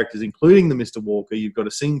classic characters, including the Mr. Walker. You've got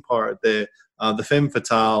a Sing Pirate there, the Femme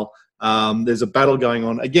Fatale. There's a battle going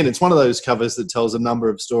on. Again, it's one of those covers that tells a number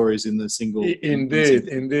of stories in the single.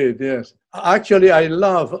 Indeed, yes. Actually, I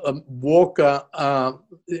love Walker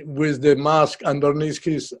with the mask underneath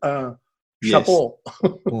his chapeau.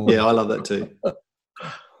 Yeah, I love that too.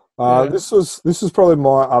 This is probably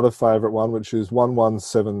my other favourite one, which is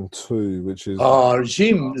 1172, which is... Oh,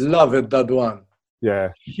 Jim loved that one. Yeah.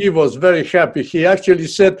 He was very happy. He actually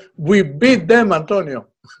said, "We beat them, Antonio."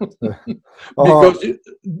 Because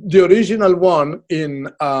the original one in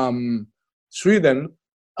Sweden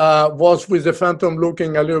was with the Phantom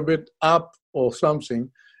looking a little bit up or something,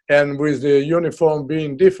 and with the uniform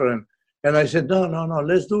being different. And I said, no,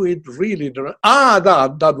 let's do it really.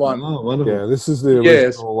 That one. Oh, wonderful. Yeah, this is the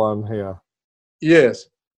original one here. Yes.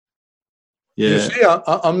 Yeah. You see,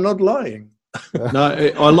 I'm not lying. No,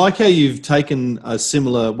 I like how you've taken a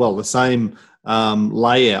similar, the same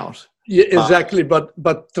layout. Yeah, exactly,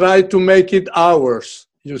 but try to make it ours.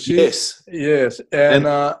 You see? Yes, and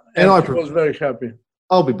I was very happy.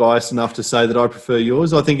 I'll be biased enough to say that I prefer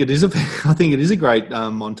yours. I think it is a great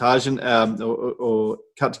montage and or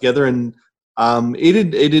cut together, and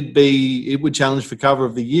it would challenge for cover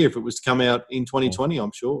of the year if it was to come out in 2020.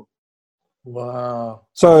 I'm sure. Wow.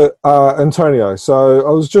 So Antonio, so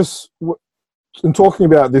I was just in talking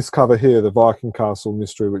about this cover here, the Viking Castle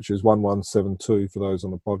Mystery, which is 1172 for those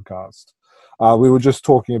on the podcast. We were just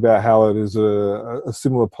talking about how it is a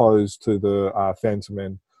similar pose to the Phantom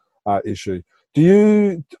Men issue.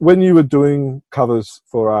 When you were doing covers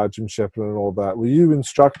for Jim Shepard and all that, were you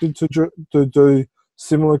instructed to do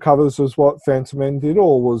similar covers as what Phantom Men did,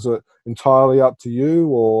 or was it entirely up to you,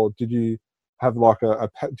 or did you have like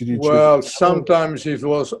did you choose? Well, sometimes it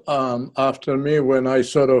was after me when I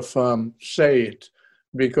sort of say it,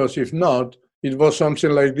 because if not, it was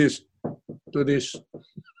something like this: do this,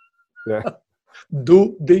 yeah,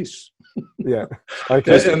 do this, yeah,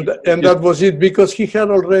 okay, and that was it, because he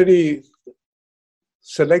had already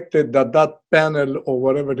selected that panel or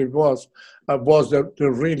whatever it was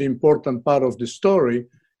the really important part of the story,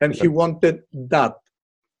 and he wanted that.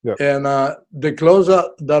 Yeah. And the closer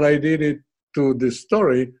that I did it to the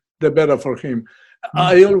story, the better for him.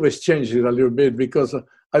 I always change it a little bit because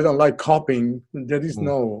I don't like copying. There is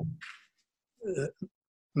no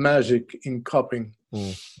magic in copying.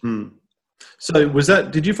 So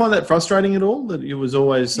did you find that frustrating at all, that it was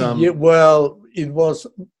always... Yeah, well, it was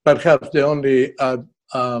perhaps the only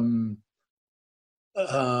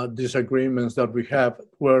disagreements that we have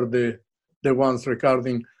were the ones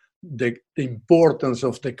regarding the importance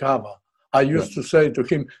of the cover. I used to say to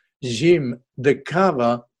him, Jim, the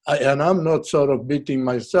cover, and I'm not sort of beating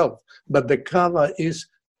myself, but the cover is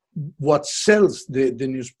what sells the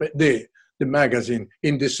newspaper, the magazine,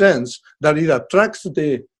 in the sense that it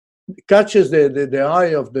catches the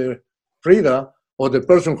eye of the reader or the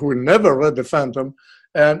person who never read the Phantom,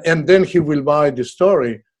 and then he will buy the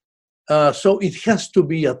story. So it has to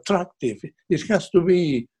be attractive. It has to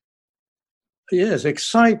be, yes,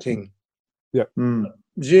 exciting. Yeah.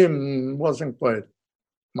 Jim wasn't quite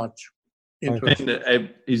much interested. And,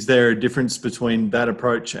 is there a difference between that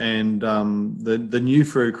approach and the new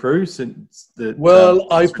Frou Crew?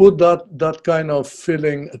 I put that kind of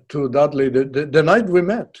feeling to Dudley the night we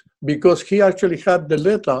met, because he actually had the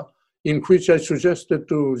letter in which I suggested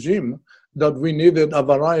to Jim that we needed a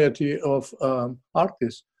variety of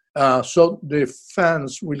artists. So the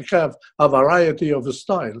fans will have a variety of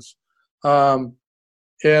styles.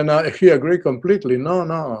 And he agreed completely.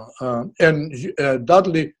 No. And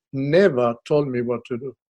Dudley never told me what to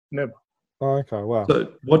do. Never. Oh, okay, wow. So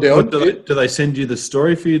do they send you the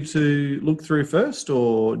story for you to look through first,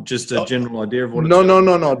 or just a general idea of what it's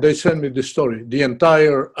No. They send me the story, the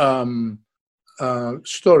entire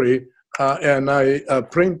story, and I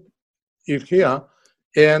print it here,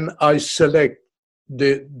 and I select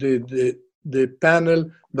the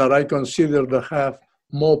panel that I consider to have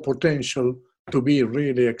more potential to be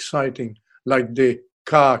really exciting, like the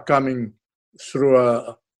car coming through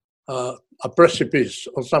a precipice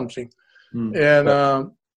or something. And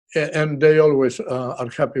and they always are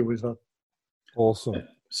happy with that. Awesome.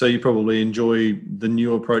 So you probably enjoy the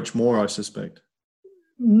new approach more, I suspect.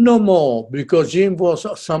 No more, because Jim was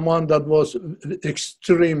someone that was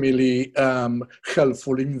extremely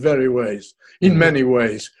helpful in many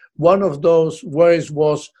ways. One of those ways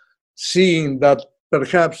was seeing that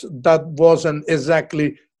perhaps that wasn't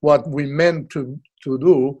exactly what we meant to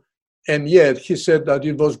do, and yet he said that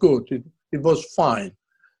it was good, it was fine.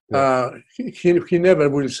 Yeah. He never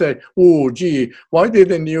will say, oh, gee, why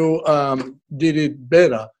didn't you did it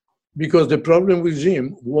better? Because the problem with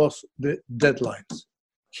Jim was the deadlines.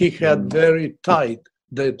 He had very tight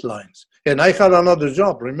deadlines. And I had another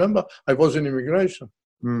job, remember? I was in immigration.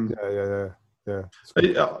 Yeah.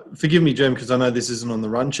 Forgive me, Jim, because I know this isn't on the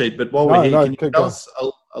run sheet, but while we're here, can you tell us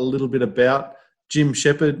a little bit about Jim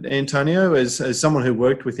Shepherd, Antonio, as someone who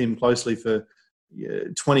worked with him closely for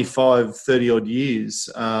 25, 30 odd years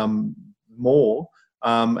more,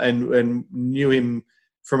 and knew him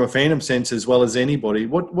from a fandom sense as well as anybody.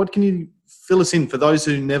 What can you fill us in for those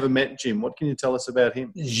who never met Jim? What can you tell us about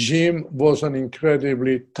him? Jim was an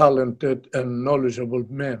incredibly talented and knowledgeable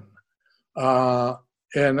man,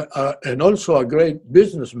 and also a great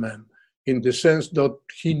businessman, in the sense that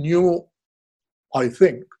he knew, I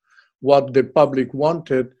think, what the public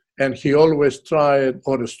wanted, and he always tried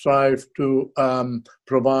or strived to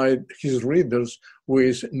provide his readers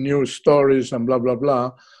with new stories and blah, blah,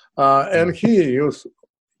 blah. And he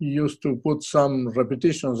used to put some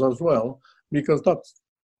repetitions as well, because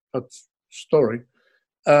that's story.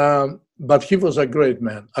 But he was a great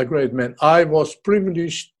man. I was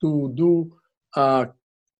privileged to do a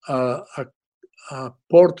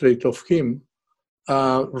portrait of him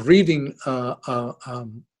reading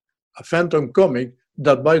a Phantom comic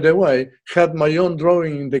that, by the way, had my own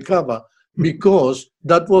drawing in the cover, because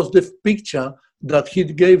that was the picture that he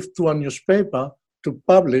gave to a newspaper to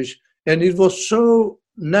publish, and it was so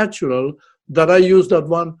natural that I used that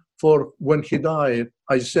one for when he died.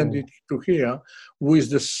 I sent it to here with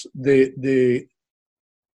the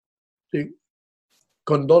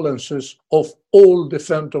condolences of all the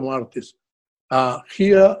Phantom artists,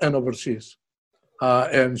 here and overseas,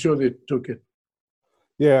 and Judith took it.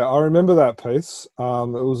 Yeah, I remember that piece. It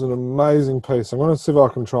was an amazing piece. I'm going to see if I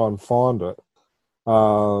can try and find it.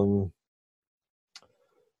 I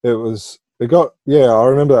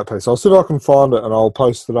remember that piece. I'll see if I can find it and I'll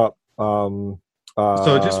post it up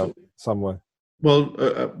somewhere. Well,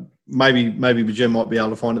 maybe Jim might be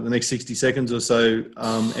able to find it in the next 60 seconds or so,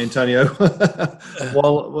 Antonio.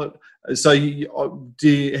 What was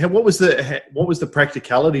the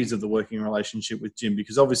practicalities of the working relationship with Jim?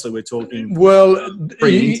 Because obviously we're talking. Well,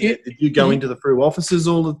 did you go into the Frew offices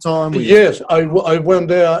all the time? Yes, I went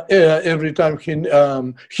there every time.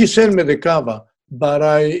 He sent me the cover,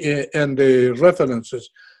 and the references,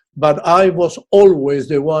 but I was always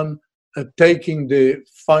the one taking the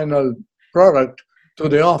final product to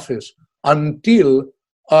the office, until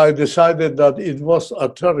I decided that it was a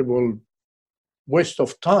terrible waste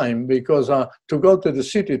of time, because to go to the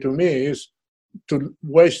city to me is to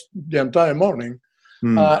waste the entire morning.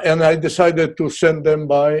 And I decided to send them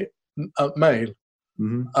by mail.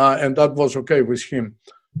 And that was okay with him.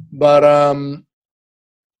 But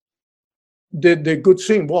the good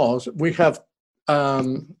thing was we have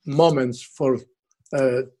moments for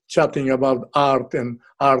chatting about art and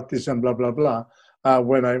artists and blah, blah, blah.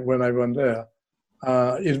 When I went there,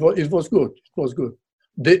 it was good. It was good.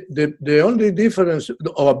 The only difference,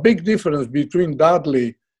 or a big difference between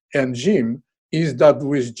Dudley and Jim, is that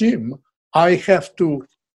with Jim, I have to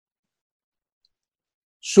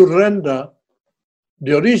surrender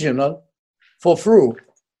the original for Frew,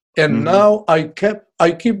 and now I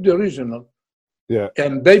keep the original. Yeah.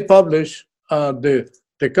 And they publish the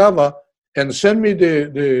cover and send me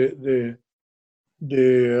the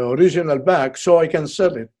original back so I can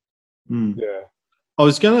sell it. Yeah. I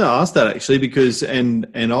was going to ask that actually, because I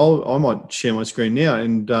might share my screen now,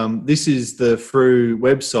 and this is the Frew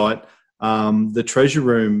website, the Treasure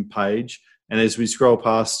Room page, and as we scroll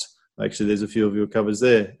past, actually there's a few of your covers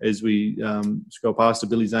there, as we scroll past, a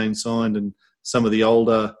Billy Zane signed and some of the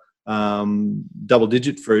older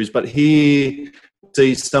double-digit Frews, but here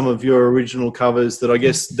see some of your original covers that I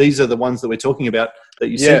guess these are the ones that we're talking about that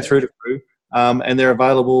you sent through to Frew, and they're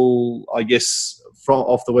available, I guess,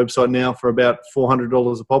 off the website now for about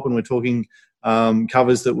 $400 a pop, and we're talking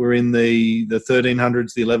covers that were in the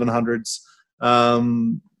 1300s, the 1100s.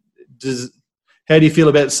 How do you feel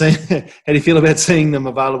about seeing them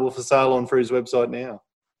available for sale on Frew's website now?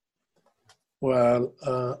 Well,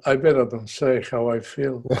 I better don't say how I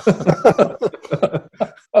feel.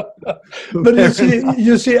 But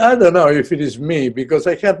you see, I don't know if it is me, because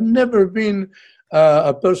I have never been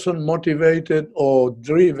a person motivated or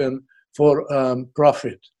driven for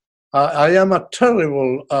profit. I am a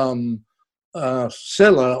terrible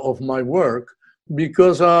seller of my work,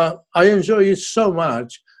 because I enjoy it so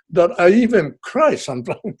much that I even cry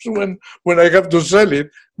sometimes when I have to sell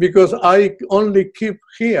it, because I only keep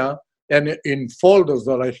here and in folders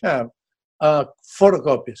that I have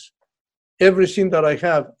photocopies. Everything that I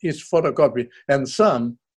have is photocopy, and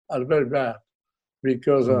some are very bad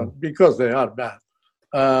because they are bad.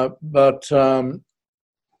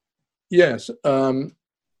 Yes,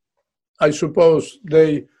 I suppose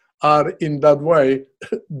they are in that way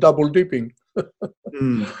double dipping.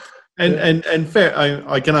 And fair,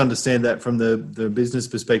 I can understand that from the business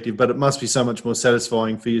perspective, but it must be so much more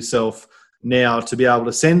satisfying for yourself now to be able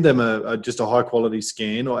to send them just a high quality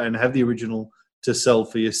scan and have the original to sell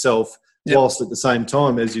for yourself, whilst at the same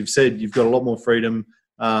time, as you've said, you've got a lot more freedom,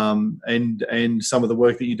 and some of the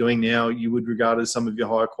work that you're doing now you would regard as some of your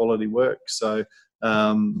higher quality work. So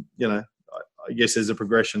I guess there's a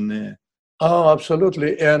progression there. Oh,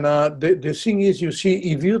 absolutely. And the thing is, you see,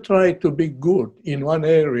 if you try to be good in one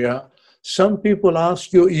area, some people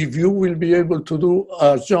ask you if you will be able to do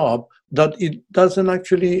a job that it doesn't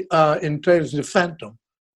actually entail the Phantom.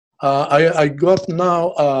 I got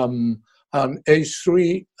now an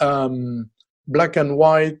H3 black and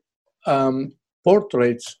white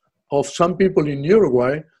portraits of some people in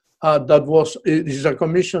Uruguay. It is a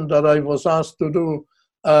commission that I was asked to do.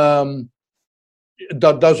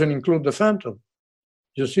 That doesn't include the Phantom,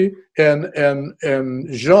 you see, and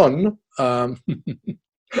Jean,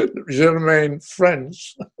 Germain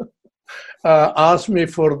French, asked me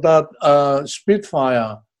for that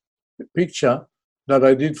Spitfire picture that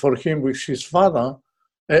I did for him with his father,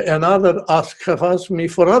 and others have asked me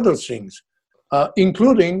for other things,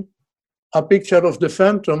 including a picture of the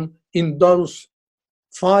Phantom in those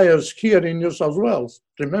fires here in New South Wales.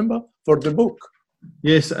 Remember, for the book.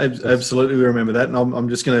 Yes, absolutely. We remember that. And I'm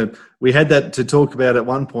just going to, we had that to talk about at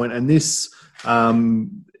one point. And this,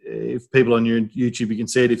 if people on your YouTube, you can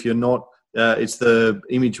see it. If you're not, it's the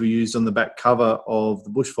image we used on the back cover of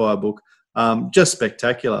the Bushfire book. Just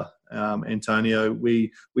spectacular, Antonio.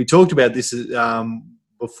 We talked about this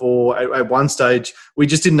before at one stage. We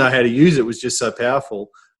just didn't know how to use it. It was just so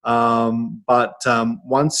powerful. But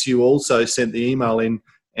once you also sent the email in,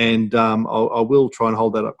 and I will try and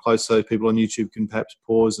hold that up close so people on YouTube can perhaps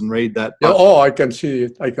pause and read that. But I can see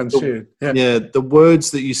it. I can see it. Yeah, the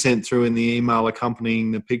words that you sent through in the email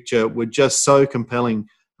accompanying the picture were just so compelling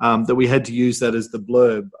that we had to use that as the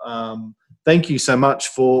blurb. Thank you so much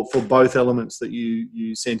for both elements that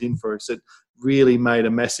you sent in for us. It really made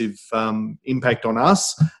a massive impact on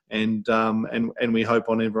us, and we hope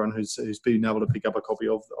on everyone who's been able to pick up a copy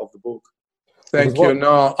of the book. Thank you.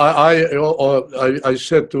 No, I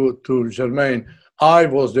said to Germain, I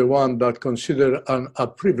was the one that considered a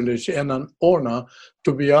privilege and an honor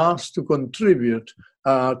to be asked to contribute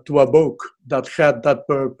to a book that had that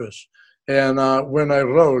purpose. And when I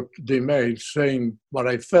wrote the email saying what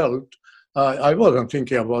I felt, I wasn't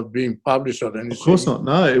thinking about being published or anything. Of course not.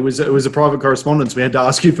 No, it was a private correspondence. We had to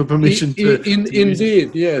ask you for permission to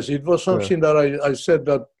indeed, yes. It was something that I said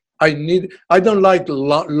that I don't like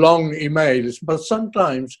long emails, but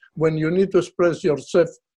sometimes when you need to express yourself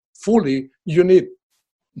fully, you need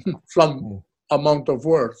some amount of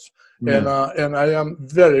words. Yeah. And I am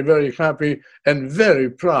very, very happy and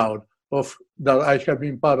very proud of that I have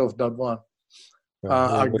been part of that one.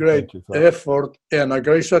 A great effort and a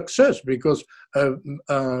great success, because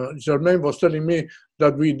Germain was telling me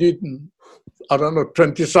that we did, I don't know,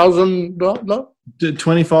 $20,000.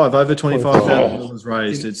 25 over $25,000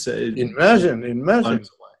 raised. Imagine,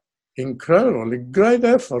 incredible, great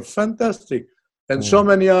effort, fantastic, and so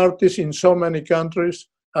many artists in so many countries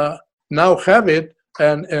now have it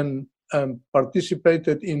and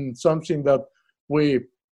participated in something that we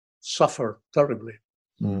suffer terribly.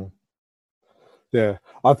 Yeah,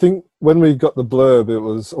 I think when we got the blurb,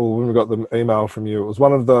 when we got the email from you, it was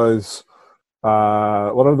one of those.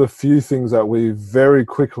 One of the few things that we very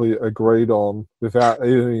quickly agreed on without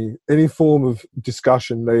any form of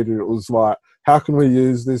discussion needed. It was like, how can we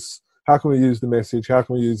use this? How can we use the message? How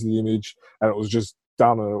can we use the image? And it was just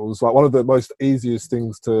done. And it was like one of the most easiest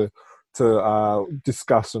things to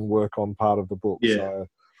discuss and work on part of the book. Yeah. So,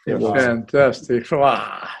 it was fantastic.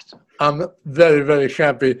 Wow. I'm very, very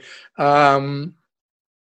happy.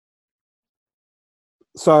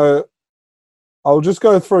 So I'll just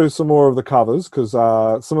go through some more of the covers, because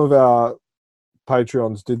some of our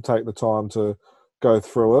Patreons did take the time to go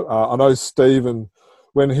through it. I know Stephen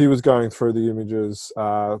when he was going through the images,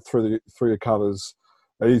 through your covers,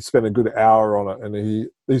 he spent a good hour on it, and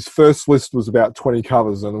his first list was about 20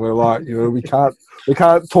 covers, and we're like, we can't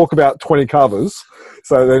talk about 20 covers.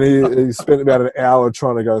 So then he spent about an hour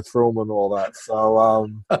trying to go through them and all that.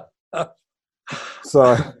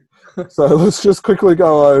 So let's just quickly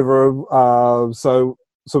go over them. So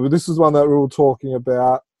this is one that we were talking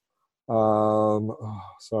about.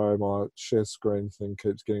 Sorry, my share screen thing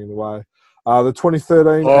keeps getting in the way. The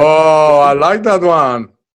 2013. Oh, I like that one.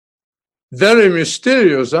 Very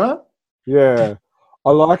mysterious, huh? Yeah.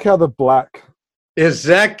 I like how the black.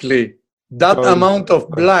 Exactly. That amount of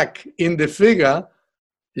black in the figure.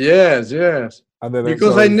 Yes. And then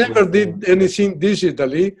because I never did anything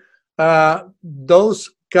digitally. Those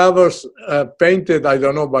covers painted, I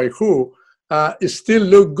don't know by who, still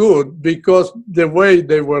look good because the way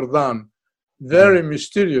they were done. Very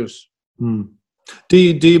mysterious. Do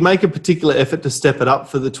you make a particular effort to step it up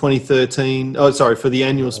for the 2013? Oh, sorry, for the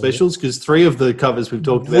annual specials, because 3 of the covers we've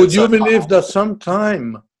talked about. Would you believe that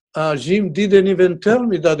sometime Jim didn't even tell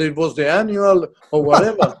me that it was the annual or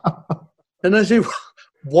whatever? And I say,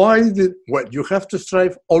 well, you have to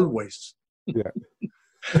strive always. Yeah.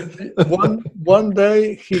 One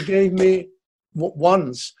day he gave me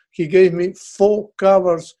 4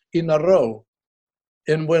 covers in a row,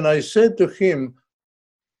 and when I said to him,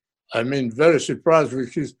 I mean, very surprised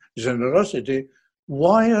with his generosity,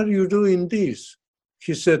 why are you doing this?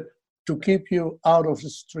 He said, to keep you out of the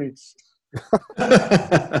streets.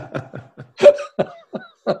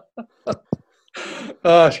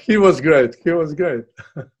 He was great.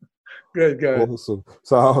 Great guy. Awesome.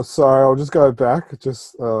 So sorry, I'll just go back.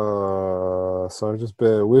 Just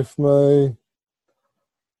bear with me.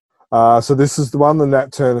 So this is the one, the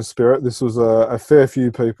Nat Turner Spirit. This was a fair few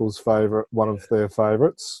people's favourite, one of their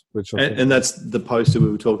favourites. And that's the poster we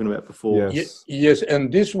were talking about before. Yes, and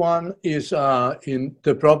this one is in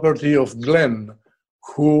the property of Glenn,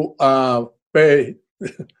 who paid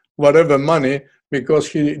whatever money because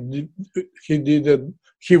he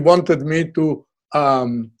wanted me to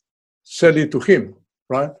sell it to him,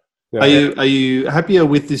 right? Yeah. Are you happier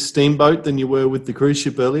with this steamboat than you were with the cruise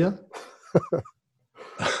ship earlier?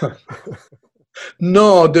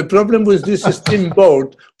 No, the problem with this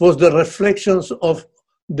steamboat was the reflections of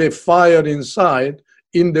the fire inside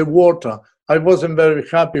in the water. I wasn't very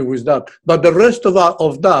happy with that. But the rest of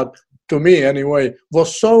that, to me anyway,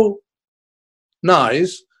 was so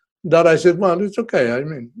nice that I said, well, it's okay. I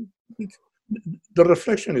mean, the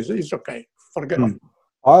reflection is okay. Forget it.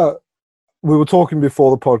 We were talking before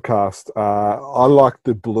the podcast. I like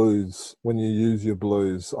the blues. When you use your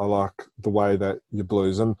blues, I like the way that you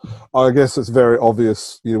blues. And I guess it's very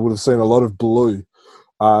obvious. You would have seen a lot of blue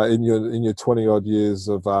in your 20-odd years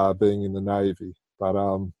of being in the Navy. But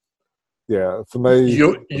yeah, for me...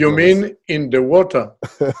 You mean in the water?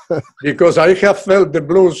 Because I have felt the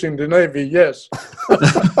blues in the Navy, yes.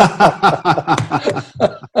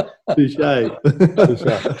 Touché.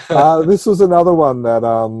 This was another one that...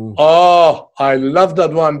 Oh, I love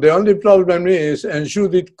that one. The only problem is, and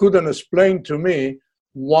Judith couldn't explain to me,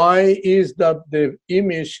 why is that the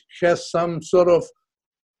image has some sort of,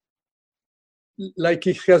 like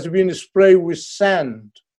it has been sprayed with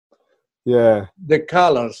sand. Yeah. The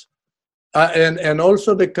colors. And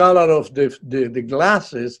also the color of the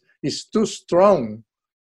glasses is too strong.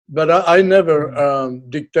 But I never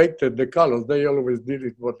dictated the colors. They always did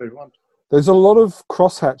it what they want. There's a lot of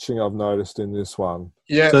cross-hatching I've noticed in this one.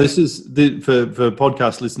 Yeah. So this is, for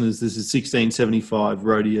podcast listeners, this is 1675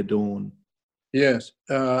 Rhodia Dawn. Yes.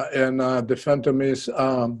 And the Phantom is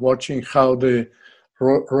watching how the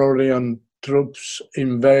Rhodian troops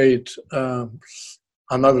invade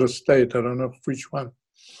another state. I don't know which one.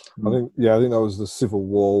 I think that was the Civil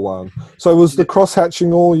War one. So was the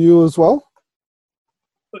cross-hatching all you as well?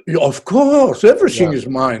 Of course, everything is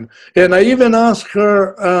mine. And I even asked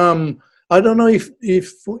her, I don't know if it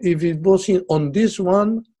was on this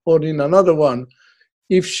one or in another one,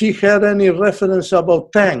 if she had any reference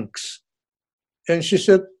about tanks. And she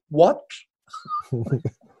said, what?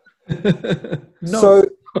 No.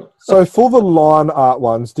 So for the line art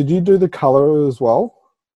ones, did you do the color as well?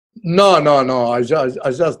 No. I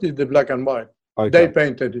just did the black and white. Okay. They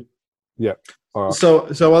painted it. Yeah. All right.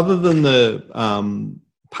 So other than the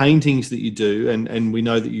paintings that you do, and we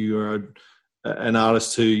know that you are an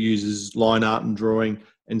artist who uses line art and drawing,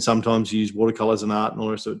 and sometimes you use watercolors and art and all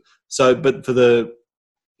the rest of it. So, but for the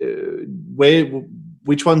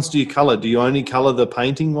which ones do you color? Do you only color the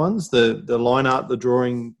painting ones, the line art, the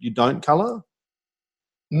drawing? You don't color?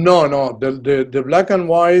 No. The black and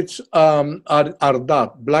whites are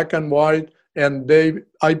that black and white and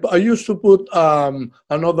I used to put an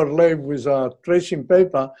overlay with tracing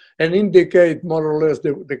paper and indicate more or less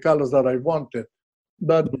the colors that I wanted.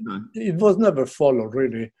 But it was never followed,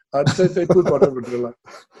 really. They put whatever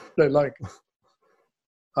they like.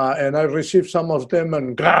 And I received some of them,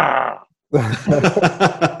 and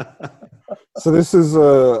So this is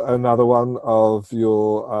another one of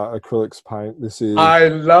your acrylics paint. This is. I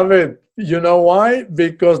love it. You know why?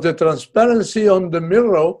 Because the transparency on the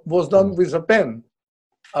mirror was done with a pen,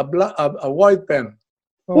 a white pen.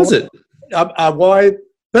 Was it? A white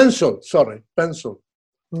pencil. Sorry, pencil.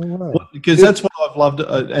 Right. Because that's what I've loved.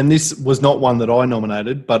 And this was not one that I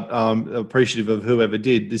nominated, but appreciative of whoever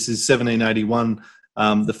did. This is 1781,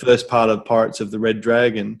 the first part of Pirates of the Red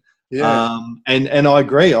Dragon. Yeah. And I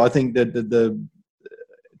agree. I think that the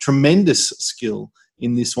tremendous skill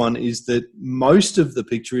in this one is that most of the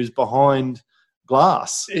picture is behind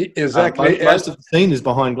glass. Exactly. Most of the scene is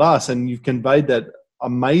behind glass, and you've conveyed that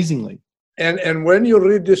amazingly. And when you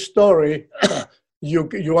read the story,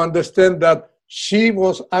 you understand that she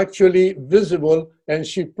was actually visible, and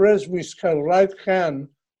she pressed with her right hand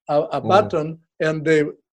a button, and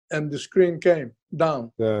the screen came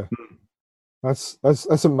down. Yeah.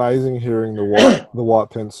 That's amazing hearing the white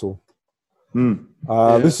pencil.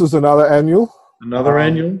 This is another annual. Another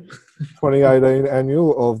annual? 2018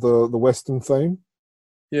 annual of the Western theme.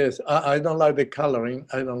 Yes, I don't like the coloring.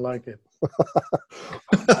 I don't like it.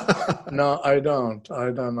 No, I don't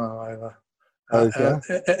know either. Okay.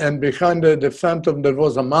 And behind the Phantom, there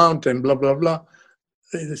was a mountain, blah, blah, blah.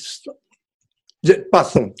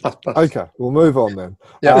 Pass on. Okay, we'll move on then.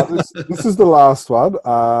 Yeah. This is the last one,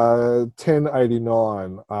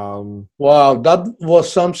 1089. Wow, that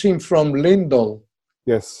was something from Lindell.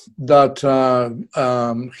 Yes. That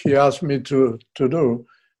he asked me to do,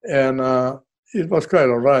 and it was quite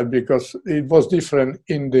all right because it was different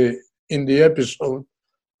in the episode,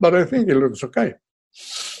 but I think it looks okay.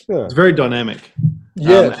 Yeah. It's very dynamic.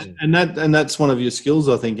 Yes, and that's one of your skills,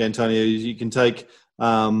 I think, Antonio. Is you can take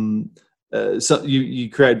so you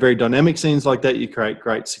create very dynamic scenes like that. You create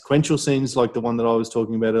great sequential scenes like the one that I was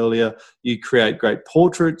talking about earlier. You create great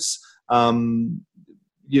portraits.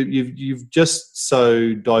 You've just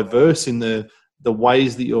so diverse in the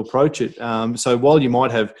ways that you approach it. So while you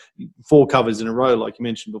might have 4 covers in a row, like you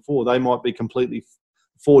mentioned before, they might be completely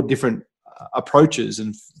 4 different approaches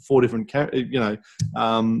and 4 different, the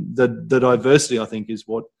diversity, I think, is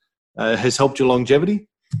what has helped your longevity.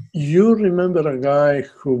 you remember a guy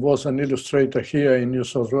who was an illustrator here in New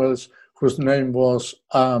South Wales, whose name was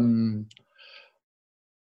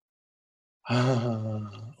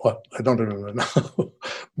well, I don't remember now,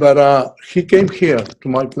 but he came here to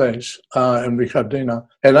my place and we had dinner,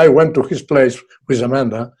 and I went to his place with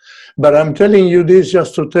Amanda. But I'm telling you this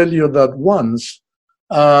just to tell you that once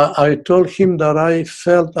I told him that I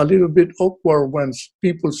felt a little bit awkward when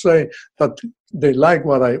people say that they like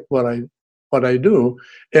what I do,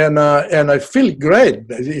 and I feel great.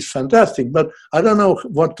 It's fantastic, but I don't know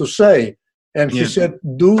what to say. And he said,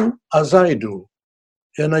 "Do as I do."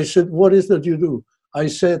 And I said, "What is that you do?" I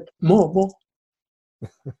said, more.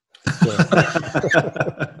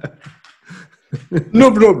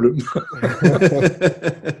 No problem.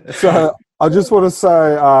 So I just want to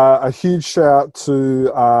say a huge shout out to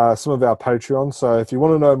some of our Patreons. So if you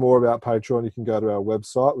want to know more about Patreon, you can go to our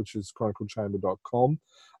website, which is chroniclechamber.com.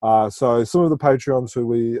 So some of the Patreons who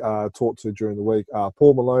we talked to during the week are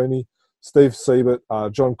Paul Maloney, Steve Siebert,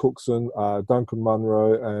 John Cookson, Duncan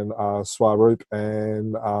Munro, and Swaroop,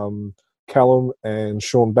 and Callum and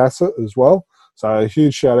Sean Bassett as well. So a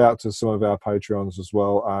huge shout out to some of our Patreons as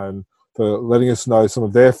well, and for letting us know some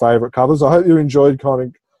of their favourite covers. I hope you enjoyed kind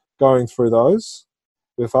of going through those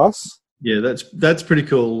with us. Yeah, that's pretty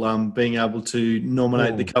cool, being able to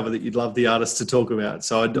nominate the cover that you'd love the artist to talk about.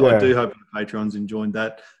 So I do hope the Patrons enjoyed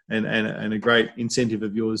that, and a great incentive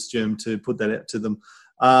of yours, Germ, to put that out to them.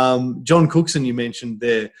 John Cookson, you mentioned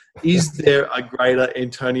there. Is there a greater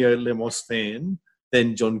Antonio Lemos fan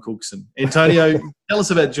than John Cookson? Antonio, tell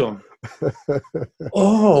us about John.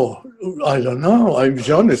 Oh, I don't know.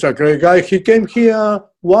 John is a great guy. He came here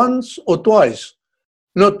once or twice.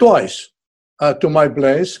 Not twice, to my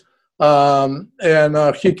place. And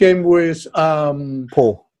he came with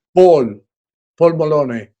Paul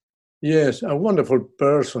Maloney. Yes, a wonderful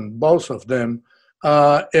person, both of them.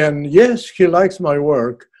 And yes, he likes my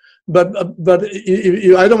work. But I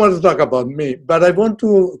don't want to talk about me. But I want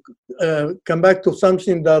to come back to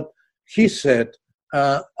something that he said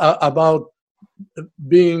about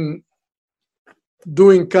doing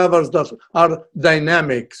covers that are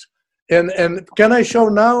dynamics. And can I show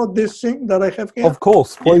now this thing that I have here? Of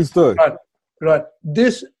course, please do. Right.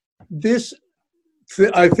 This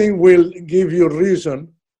I think will give you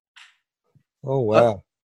reason. Oh wow!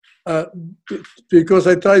 Because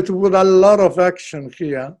I try to put a lot of action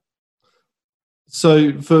here.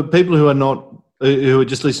 So, for people who are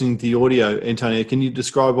just listening to the audio, Antonio, can you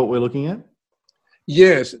describe what we're looking at?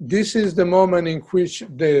 Yes, this is the moment in which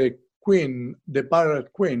the queen, the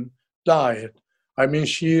pirate queen, died. I mean,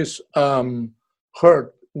 she is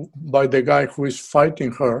hurt by the guy who is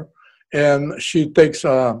fighting her, and she takes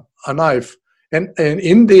a knife. And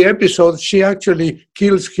in the episode, she actually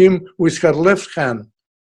kills him with her left hand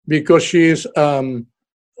because she is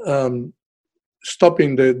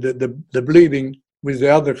stopping the bleeding with the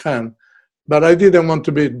other hand. But I didn't want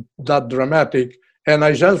to be that dramatic, and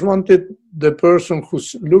I just wanted the person who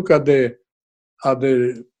look at the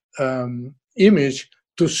image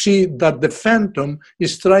to see that the Phantom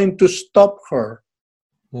is trying to stop her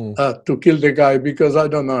to kill the guy, because I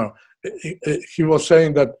don't know. He was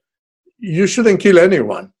saying that you shouldn't kill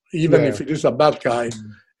anyone, even if it is a bad guy.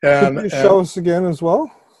 And, could you show us again as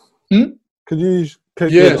well? Could you?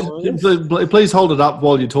 Yes. Please hold it up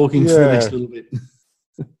while you're talking for the next little bit.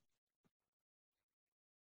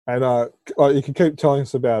 And you can keep telling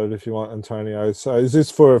us about it if you want, Antonio. So is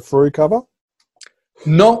this for a free cover?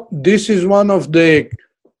 No, this is one of the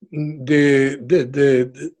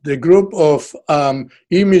group of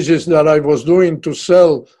images that I was doing to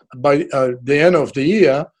sell by the end of the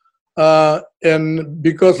year. And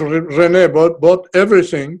because Rene bought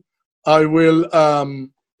everything, I will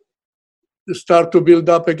start to build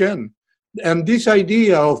up again. And this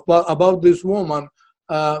idea about this woman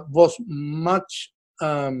was much,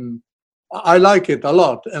 I like it a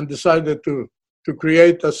lot, and decided to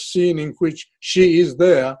create a scene in which she is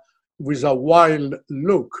there with a wild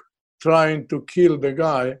look, trying to kill the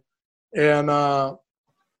guy. And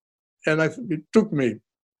it took me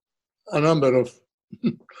a number of,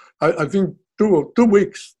 I think 2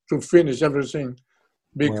 weeks to finish everything,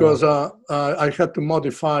 because I had to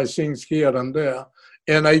modify things here and there.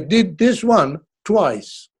 And I did this one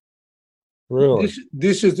twice. Really?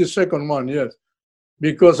 This is the second one, yes.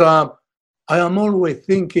 Because I am always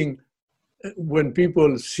thinking, when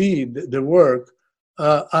people see the work,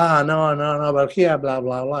 no, but here, blah,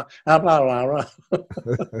 blah, blah, blah, blah, blah.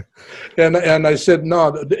 And I said, no,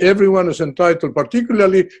 everyone is entitled,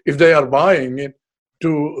 particularly if they are buying it,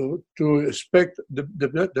 to expect the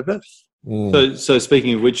best. So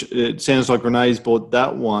speaking of which, it sounds like Rene's bought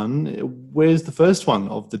that one. Where's the first one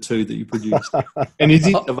of the two that you produced? And is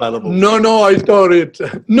it available? No, I thought it.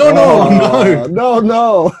 No.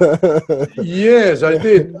 Yes, I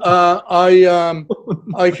did. I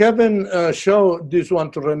haven't shown this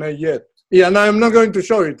one to Rene yet. Yeah, and I'm not going to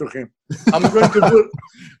show it to him. I'm going to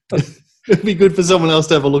put... It'd be good for someone else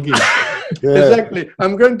to have a look at. Exactly.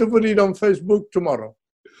 I'm going to put it on Facebook tomorrow.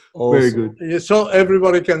 Awesome. Very good. So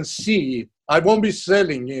everybody can see it. I won't be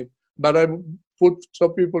selling it, but I put so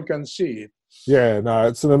people can see it. Yeah, no,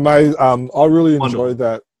 it's an amazing. I really enjoyed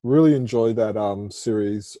that. Really enjoyed that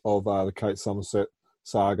series of the Kate Somerset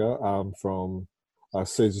saga from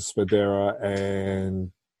Cesar Spadera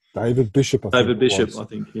and David Bishop. I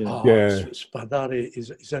think. Yeah. Oh, yeah. Spadari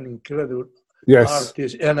is an incredible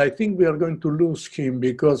artist, and I think we are going to lose him,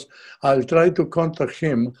 because I'll try to contact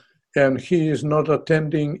him, and he is not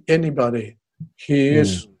attending anybody. He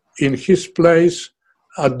is in his place,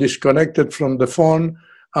 disconnected from the phone.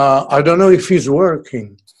 I don't know if he's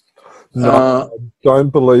working. No, I don't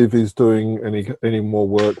believe he's doing any more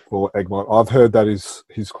work for Egmont. I've heard that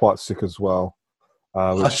he's quite sick as well.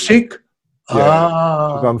 Sick?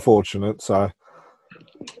 Yeah, it's unfortunate. So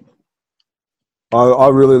I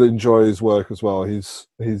really enjoy his work as well. He's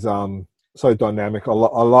so dynamic. I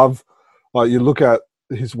love, like, you look at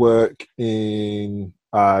his work in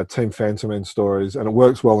Team Phantom Man stories, and it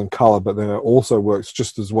works well in color, but then it also works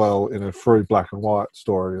just as well in a free black and white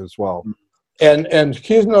story as well. And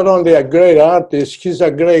he's not only a great artist, he's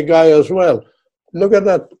a great guy as well. Look at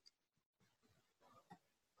that.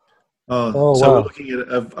 So wow. we're looking at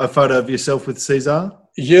a photo of yourself with Cesar?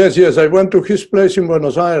 Yes. I went to his place in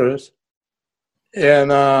Buenos Aires,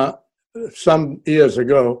 and some years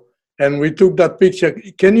ago, and we took that picture.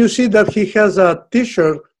 Can you see that he has a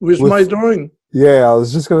T-shirt with my drawing? Yeah, I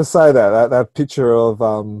was just going to say that picture of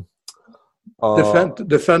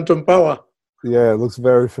the Phantom Power. Yeah, it looks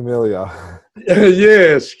very familiar.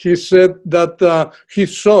 Yes, he said that he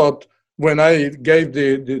thought, when I gave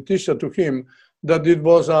the T-shirt to him, that it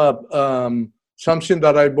was something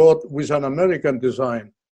that I bought with an American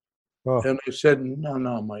design. Oh. And I said,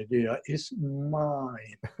 no, my dear, it's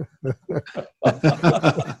mine.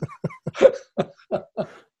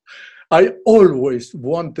 I always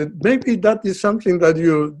wanted, maybe that is something that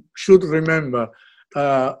you should remember.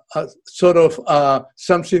 sort of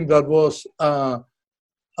something that was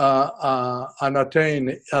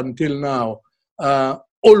unattained until now.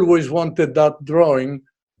 Always wanted that drawing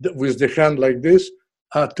with the hand like this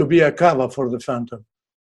to be a cover for the Phantom,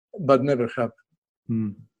 but never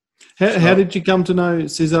happened. How did you come to know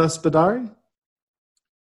Cesar Spadari?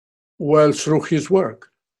 Well, through his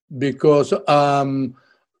work, because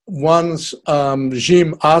once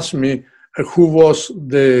Jim asked me who was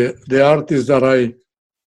the artist that I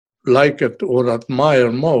liked or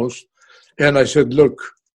admire most, and I said, look,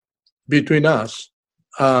 between us,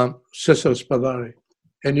 Cesar Spadari.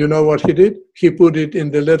 And you know what he did? He put it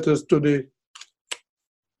in the letters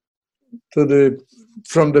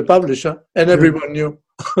from the publisher, and everyone knew.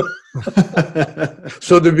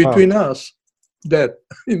 So the between us, dead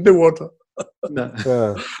in the water. No.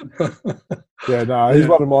 He's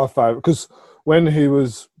one of my favourite, because when he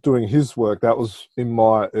was doing his work, that was in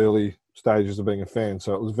my early stages of being a fan,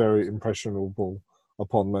 so it was very impressionable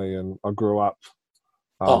upon me, and I grew up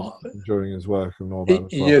during his work and all that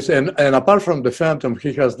as well. Yes, and apart from the Phantom,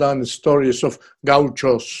 he has done stories of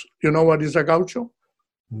gauchos. You know what is a gaucho?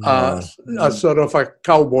 No. A sort of a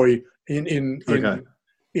cowboy in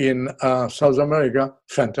South America.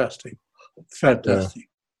 Fantastic. Yeah.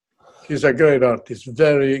 He's a great artist,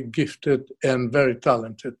 very gifted and very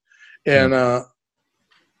talented. And I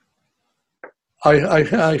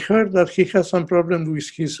heard that he has some problem with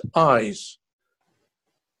his eyes.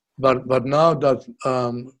 But now that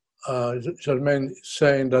Germain is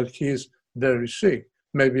saying that he's very sick,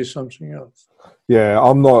 maybe something else. Yeah,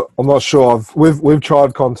 I'm not sure. We've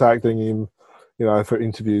tried contacting him, for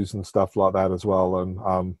interviews and stuff like that as well,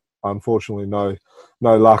 and unfortunately no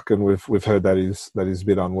luck. And we've heard that he's a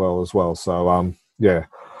bit unwell as well. So yeah.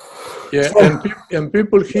 And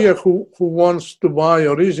people here who wants to buy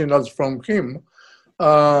originals from him,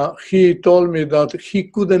 he told me that he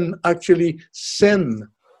couldn't actually send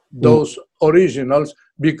those originals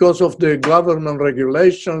because of the government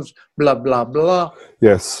regulations, blah, blah, blah.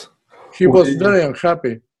 Yes. He was very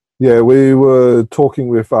unhappy. Yeah, we were talking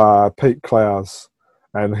with Pete Clowes,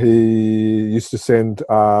 and he used to send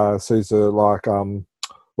Cesar, like,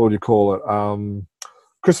 what do you call it,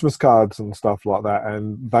 Christmas cards and stuff like that,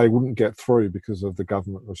 and they wouldn't get through because of the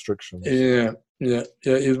government restrictions. Yeah,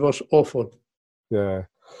 it was awful. Yeah.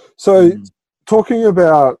 So talking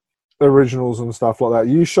about originals and stuff like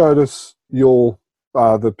that, you showed us your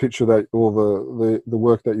the picture that, or the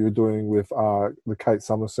work that you were doing with the Kate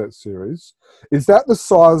Somerset series. Is that the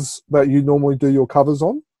size that you normally do your covers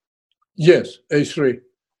on? Yes, A3.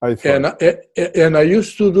 And I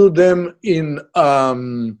used to do them in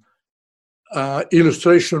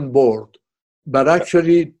illustration board, but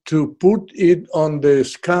actually to put it on the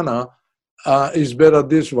scanner is better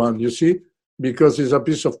this one, you see, because it's a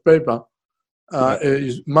piece of paper.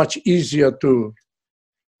 It's much easier to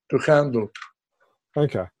handle.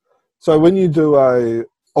 Okay. So when you do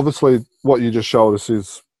obviously what you just showed us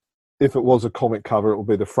is, if it was a comic cover, it will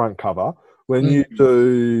be the front cover. When you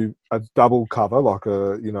do a double cover, like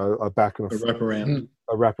a back and a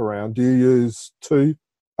wraparound, do you use two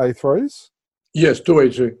A3s? Yes, two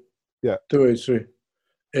A3. Yeah. Two A3.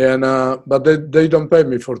 And but they don't pay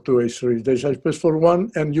me for two A3s. They just pay for one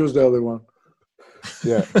and use the other one.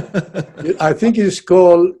 Yeah. I think it's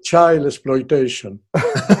called child exploitation.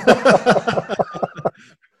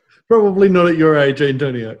 Probably not at your age,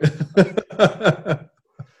 Antonio.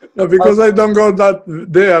 No, because I don't go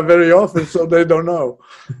there very often, so they don't know.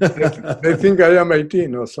 They think I am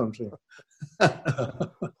 18 or something.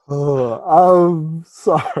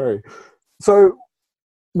 Sorry. So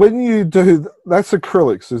when you do, that's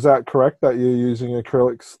acrylics, is that correct, that you're using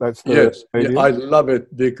acrylics? That's the yes, medium? I love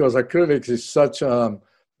it because acrylics is such a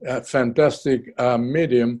fantastic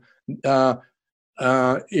medium.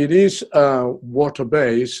 It is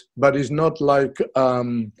water-based, but it's not like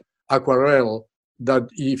aquarelle, that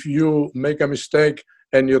if you make a mistake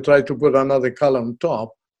and you try to put another color on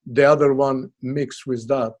top, the other one mixed with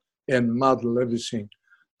that and muddle everything.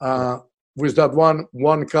 With that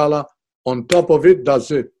one color on top of it,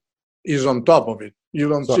 that's it. Is on top of it. You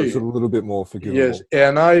don't see it's a little bit more forgivable. Yes,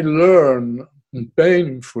 and I learned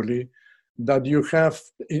painfully that you have,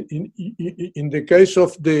 in the case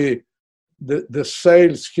of the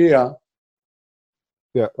sails here,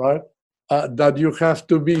 right, that you have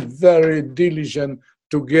to be very diligent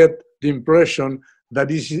to get the impression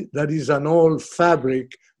that is an old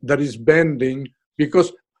fabric that is bending,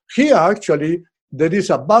 because here actually there is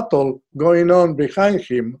a battle going on behind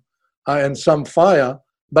him and some fire,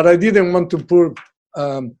 but I didn't want to put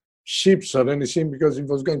ships or anything because it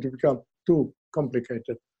was going to become too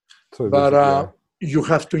complicated. But you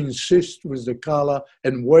have to insist with the color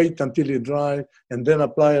and wait until it dries and then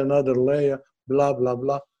apply another layer, blah, blah,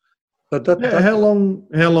 blah. But how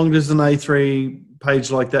long does an A3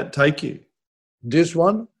 page like that take you? This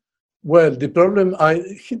one? Well, the problem,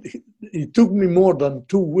 it took me more than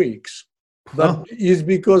 2 weeks. But it's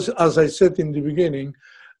because, as I said in the beginning,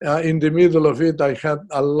 in the middle of it, I had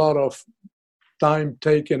a lot of time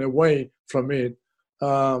taken away from it,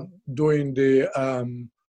 doing the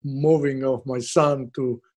moving of my son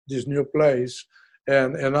to this new place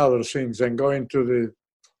and other things, and going to the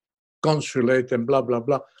consulate and blah, blah,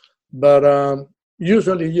 blah. But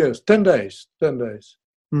usually, yes, 10 days. 10 days.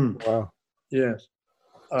 Wow. Yes.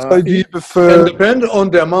 So do you prefer... And depend on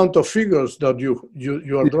the amount of figures that you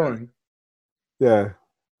are drawing. Yeah.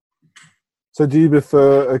 So do you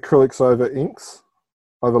prefer acrylics over inks,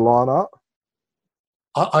 over line art?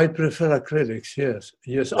 I prefer acrylics, yes.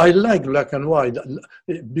 Yes, I like black and white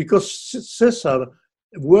because Cesar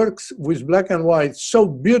works with black and white so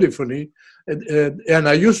beautifully. And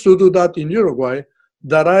I used to do that in Uruguay,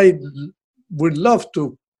 that I would love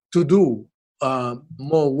to do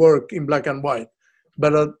more work in black and white.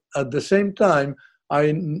 But at the same time,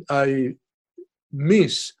 I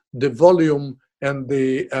miss the volume and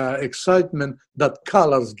the excitement that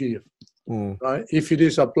colors give, right? If it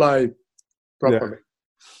is applied properly. Yeah.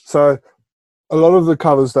 So a lot of the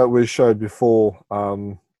covers that we showed before,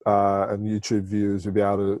 and YouTube viewers will be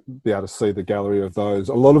able to see the gallery of those.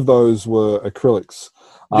 A lot of those were acrylics.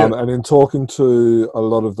 And in talking to a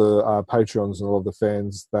lot of the Patreons and a lot of the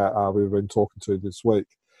fans that we've been talking to this week,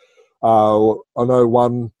 I know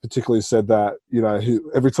one particularly said that, you know,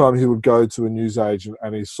 every time he would go to a newsagent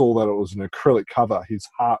and he saw that it was an acrylic cover, his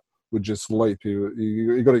heart would just leap.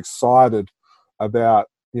 He got excited about,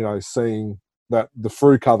 you know, seeing that the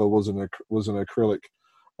free cover was an acrylic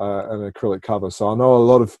cover. So I know a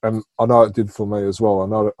lot of, and I know it did for me as well. I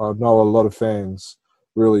know a lot of fans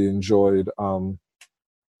really enjoyed, you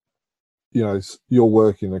know, your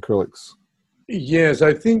work in acrylics. Yes,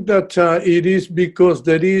 I think that it is because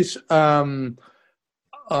there is, how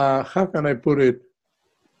can I put it?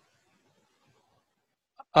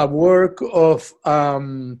 A work of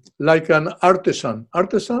like an artisan.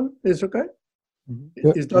 Artisan is okay?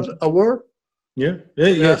 Yeah. Is that a word? Yeah.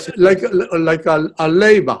 Yes. Like a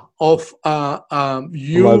labor of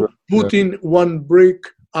you putting one brick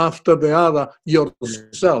after the other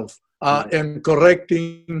yourself, and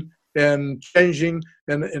correcting and changing,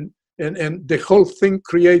 and the whole thing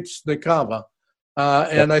creates the cover.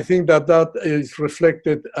 And I think that is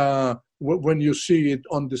reflected when you see it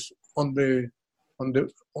on the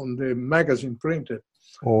magazine printed.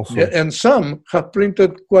 Awesome. And some have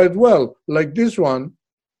printed quite well, like this one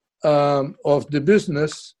of the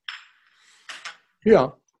business here.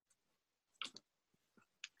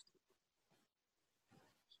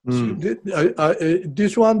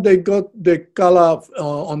 This one, they got the color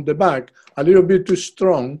on the back a little bit too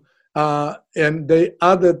strong, and they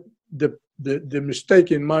added the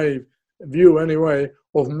mistake, in my view anyway,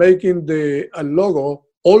 of making the logo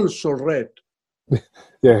also red.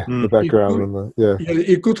 Yeah, the background.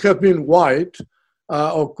 It could have been white,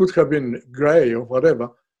 or could have been gray or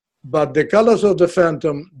whatever, but the colors of the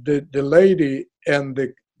Phantom, the lady and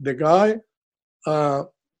the guy are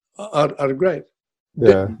great.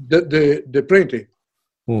 Yeah. The printing.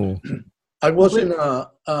 Mm. I was in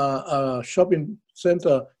a shopping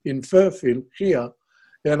center in Fairfield here,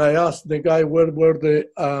 and I asked the guy where were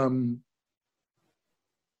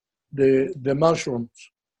the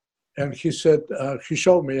mushrooms, and he said, he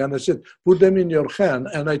showed me, and I said, put them in your hand,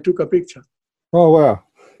 and I took a picture. Oh wow!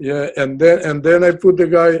 Yeah, and then I put the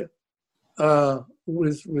guy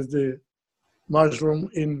with the mushroom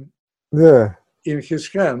in his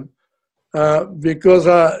hand, because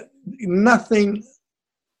nothing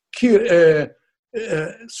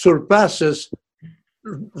surpasses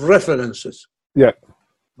references. Yeah.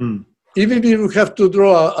 Mm. Even if you have to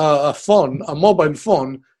draw a mobile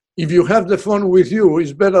phone, if you have the phone with you,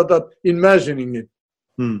 it's better than imagining it.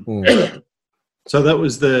 Mm. Mm. So that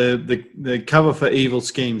was the cover for Evil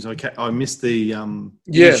Schemes. I missed the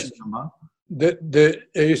yes number. The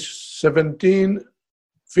is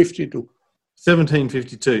 1752.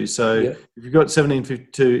 1752. So if you've got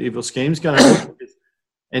 1752 Evil Schemes, going to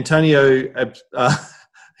Antonio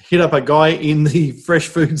hit up a guy in the fresh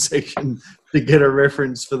food section to get a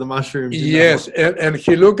reference for the mushrooms. Yes, and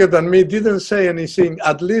he looked at me, didn't say anything,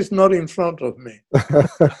 at least not in front of me. But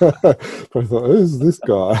I thought, who's this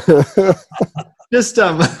guy? Just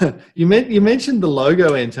you mentioned the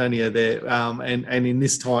logo, Antonio, there, and in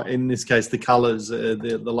this case, the colours.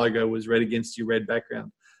 The logo was red against your red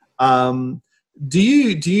background. Do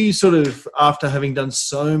you sort of, after having done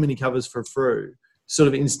so many covers for Frew, sort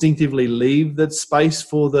of instinctively leave that space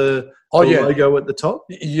for the logo at the top?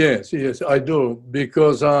 Yes, I do,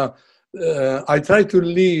 because I try to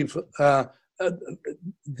leave the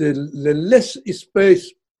less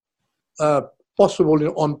space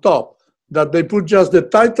possible on top, that they put just the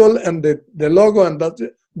title and the logo, and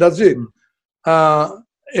that's it.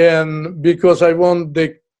 And because I want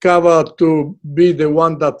the cover to be the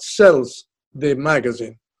one that sells the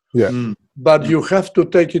magazine. Yeah. But you have to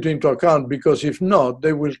take it into account, because if not,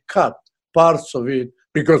 they will cut parts of it,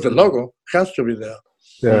 because the logo has to be there.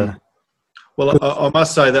 Yeah. Well, I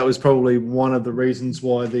must say that was probably one of the reasons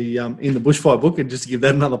why the in the Bushfire book, and just to give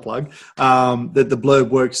that another plug, that the blurb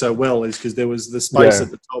worked so well, is because there was the space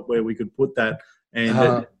at the top where we could put that,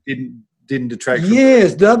 and it didn't detract.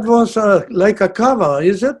 Yes, that was like a cover,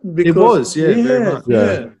 is it? Because, it was, very much.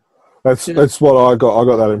 Yeah. That's what I got. I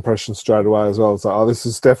got that impression straight away as well. It's like, this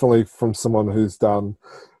is definitely from someone who's done,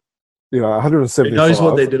 175. Knows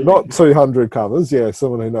what they're doing. Not 200 covers. Yeah,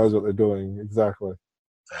 someone who knows what they're doing. Exactly.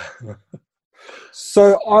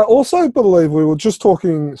 So I also believe we were just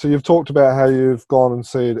talking. So you've talked about how you've gone and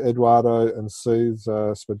seen Eduardo and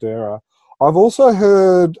Cesar Spadera. I've also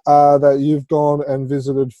heard that you've gone and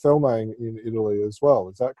visited Felmang in Italy as well.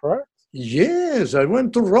 Is that correct? Yes, I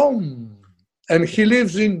went to Rome. And he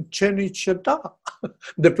lives in Cenicetta,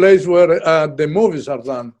 the place where the movies are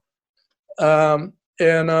done. And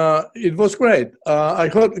it was great. I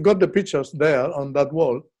got the pictures there on that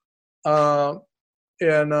wall.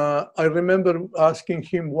 And I remember asking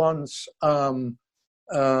him once, after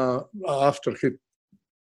he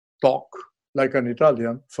talked like an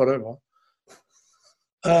Italian forever,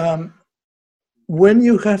 when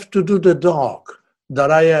you have to do the dog, that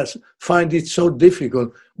I find it so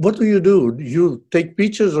difficult. What do? You take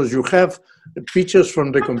pictures, or you have pictures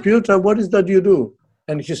from the computer? What is that you do?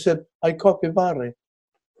 And he said, I copy Barry.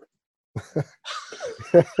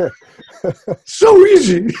 So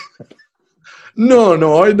easy.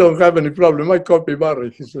 No, I don't have any problem. I copy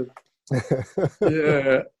Barry, he said.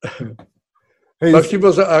 Yeah. But he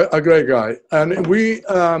was a great guy. And we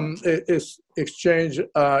exchange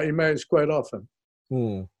emails quite often.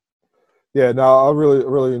 Yeah, no, I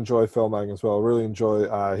really enjoy Felmang as well. I really enjoy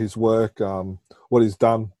his work, what he's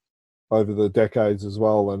done over the decades as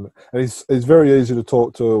well, and he's very easy to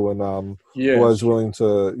talk to, and always willing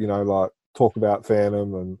to talk about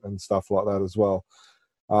fandom and stuff like that as well.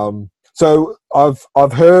 So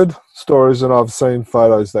I've heard stories and I've seen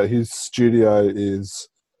photos that his studio is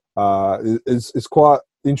quite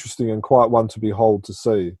interesting and quite one to behold to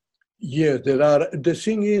see. Yeah, there are. The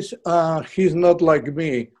thing is, he's not like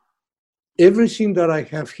me. Everything that I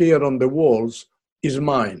have here on the walls is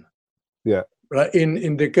mine. Yeah. Right.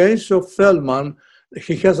 In the case of Feldman,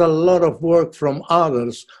 he has a lot of work from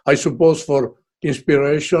others, I suppose, for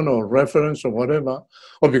inspiration or reference or whatever,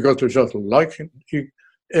 or because they just like him.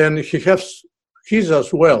 And he has his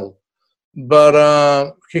as well.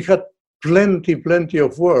 But he had plenty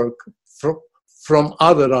of work from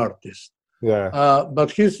other artists. Yeah.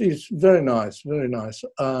 But his is very nice, very nice.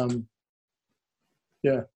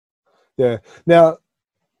 Yeah. Yeah. Now,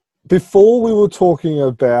 before we were talking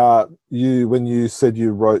about you, when you said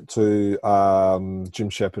you wrote to Jim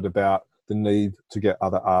Shepard about the need to get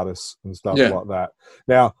other artists and stuff like that.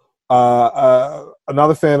 Now,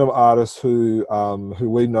 another fandom artist who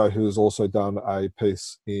we know who has also done a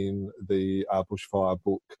piece in the Bushfire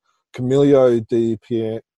book, Camillo Di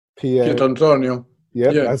Pietrantonio.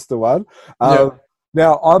 Yeah, that's the one.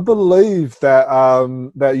 Now, I believe that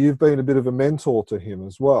that you've been a bit of a mentor to him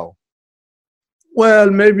as well. Well,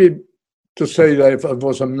 maybe to say that I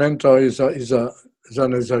was a mentor is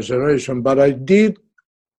an exaggeration, but I did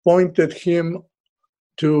pointed him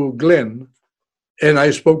to Glenn, and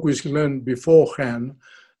I spoke with Glenn beforehand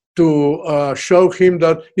to show him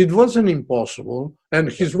that it wasn't impossible,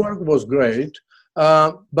 and his work was great,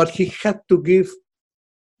 but he had to give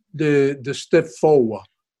the step forward,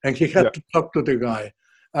 and he had to talk to the guy,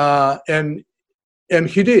 and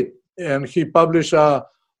he did, and he published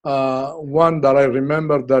one that I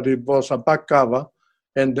remember that it was a back cover,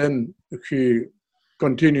 and then he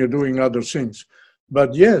continued doing other things.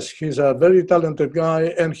 But yes, he's a very talented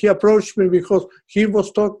guy, and he approached me because he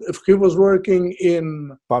was working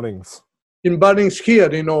in Bunnings. In Bunnings here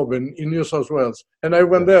in Auburn, in New South Wales, and I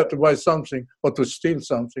went there to buy something or to steal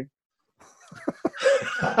something.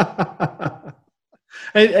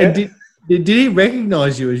 and did he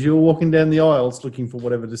recognize you as you were walking down the aisles looking for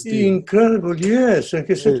whatever to steal? Incredible, yes. And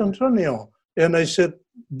he said, Antonio. And I said,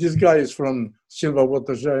 this guy is from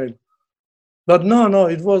Silverwater Jail. But no,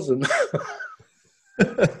 it wasn't.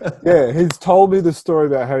 Yeah, he's told me the story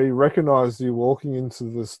about how he recognized you walking into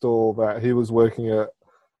the store that he was working at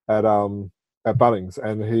Bunnings,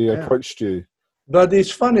 and he approached you. But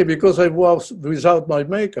it's funny because I was without my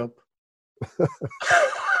makeup.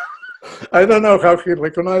 I don't know how he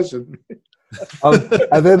recognized me.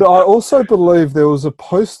 And then I also believe there was a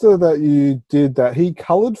poster that you did that he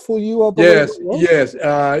colored for you, I believe. Yes.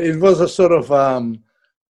 It was a sort of,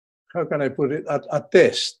 how can I put it, a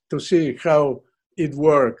test to see how it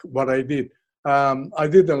worked, what I did. I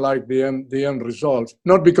didn't like the end result,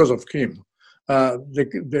 not because of him.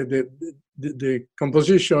 The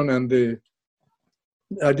composition and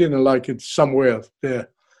I didn't like it somewhere there.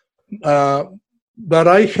 But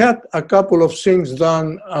I had a couple of things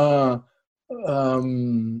done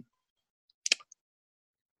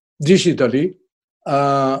digitally,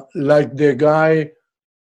 like the guy,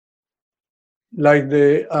 like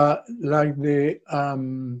the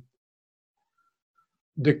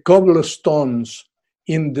cobblestones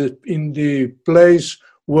in the place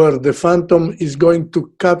where the Phantom is going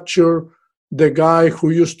to capture the guy who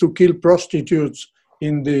used to kill prostitutes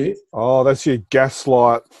in the... Oh, that's your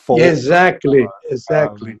gaslight fault. Exactly.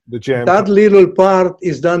 The jam. That little part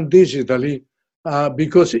is done digitally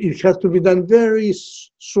because it has to be done very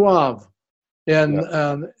suave.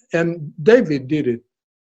 And David did it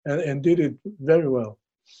and did it very well.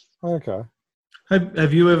 Okay.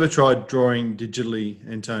 Have you ever tried drawing digitally,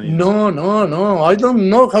 Antonio? No. I don't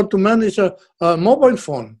know how to manage a mobile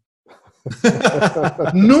phone.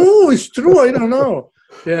 No, it's true. I don't know.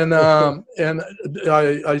 And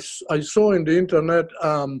I saw in the internet,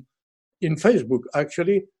 in Facebook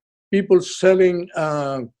actually, people selling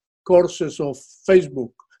courses of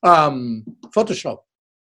Facebook, Photoshop,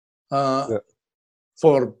 but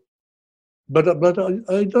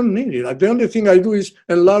I don't need it. The only thing I do is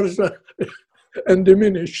enlarge and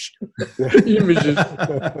diminish images.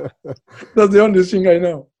 That's the only thing I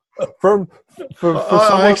know. I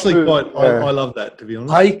love that, to be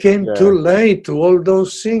honest. I came too late to all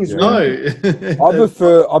those things. Yeah. No, I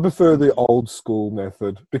prefer the old school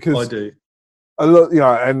method because I do.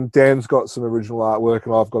 And Dan's got some original artwork,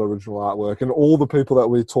 and I've got original artwork, and all the people that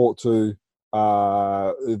we talked to,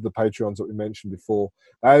 the Patreons that we mentioned before,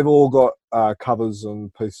 they've all got covers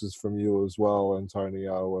and pieces from you as well,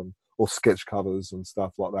 Antonio, or sketch covers and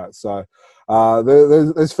stuff like that. So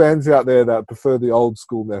there's fans out there that prefer the old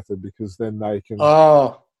school method because then they can...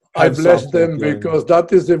 Oh, I bless them because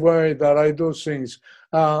that is the way that I do things.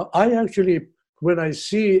 I actually, when I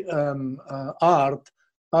see art,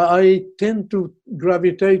 I tend to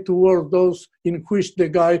gravitate toward those in which the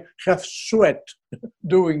guy has sweat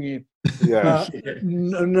doing it. Yeah.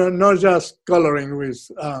 Not just coloring with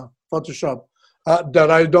Photoshop. That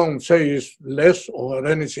I don't say is less or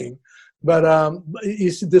anything, but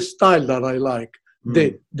it's the style that I like.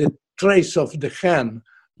 The trace of the hand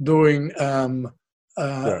doing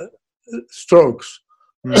strokes.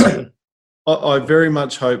 I very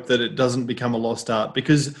much hope that it doesn't become a lost art,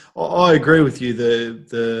 because I agree with you.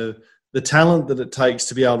 The talent that it takes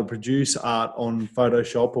to be able to produce art on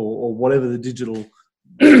Photoshop or whatever the digital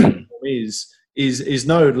is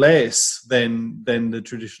no less than the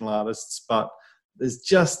traditional artists, but there's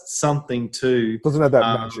just something to... Doesn't have that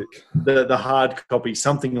magic. The hard copy,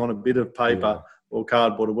 something on a bit of paper or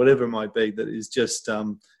cardboard or whatever it might be, that is just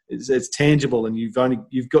it's tangible, and you've got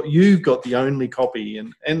the only copy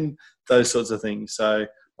and those sorts of things. So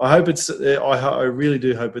I hope I really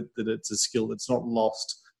do hope that it's a skill that's not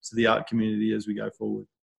lost to the art community as we go forward.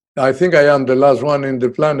 I think I am the last one in the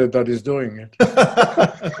planet that is doing it.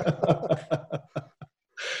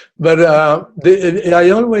 But I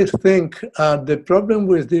always think the problem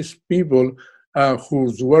with these people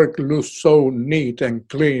whose work looks so neat and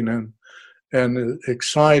clean and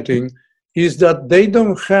exciting is that they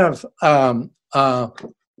don't have a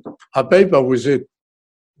paper with it.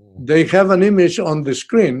 They have an image on the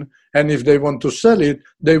screen, and if they want to sell it,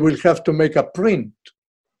 they will have to make a print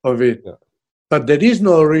of it. Yeah. But there is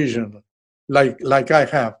no original like I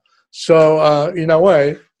have. So in a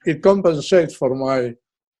way, it compensates for my,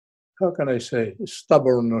 how can I say,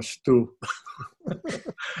 stubbornness to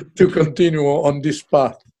continue on this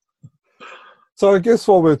path. So I guess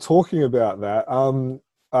while we're talking about that,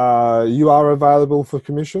 you are available for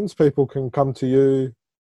commissions. People can come to you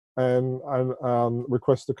and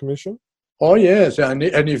request a commission. Oh yes, and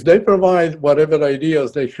if they provide whatever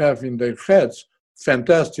ideas they have in their heads,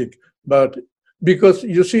 fantastic. But because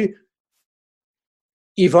you see,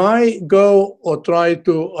 if I go or try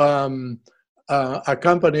to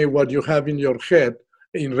accompany what you have in your head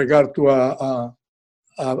in regard to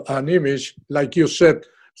an image, like you said,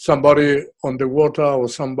 somebody on the water or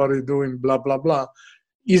somebody doing blah, blah, blah,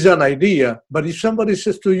 is an idea. But if somebody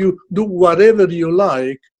says to you, do whatever you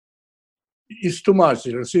like, it's too much,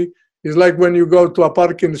 you see. It's like when you go to a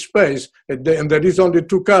parking space and there is only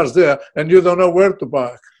 2 cars there and you don't know where to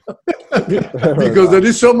park because there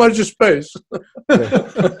is so much space.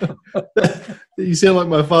 You sound like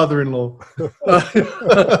my father-in-law.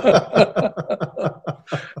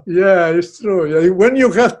 Yeah, it's true. Yeah. When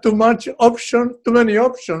you have too many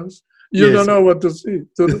options, you don't know what to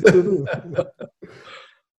do.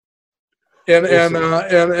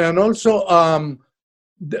 And also,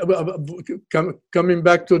 coming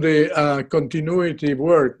back to the continuity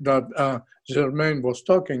work that Germain was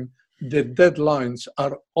talking, the deadlines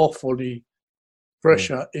are awfully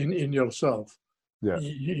pressure in yourself. Yeah.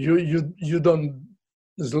 You don't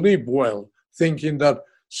sleep well thinking that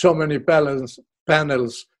so many panels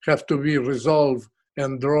have to be resolved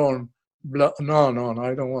and drawn. No,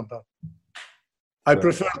 I don't want that. I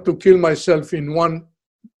prefer to kill myself in one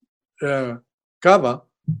cover,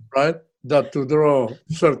 right, than to draw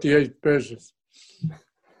 38 pages.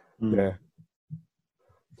 Yeah,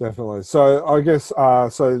 definitely. So I guess,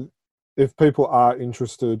 so if people are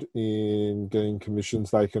interested in getting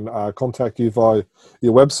commissions, they can contact you via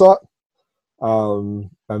your website.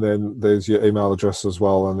 And then there's your email address as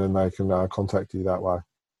well, and then they can contact you that way.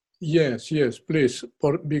 Yes, please,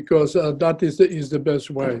 because that is the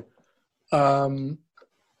best way.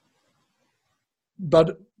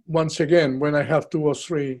 But once again, when I have 2 or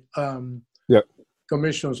 3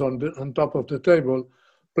 commissions on top of the table,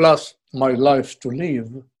 plus my life to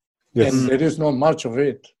live, and there is not much of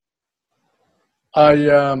it,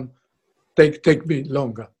 I take me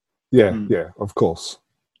longer. Yeah, of course.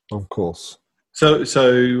 So just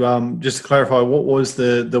to clarify, what was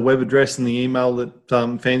the web address and the email that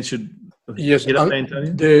fans should get up,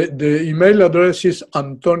 Antonio? The email address is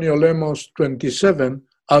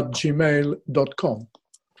antoniolemos27@gmail.com,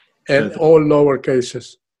 and all lower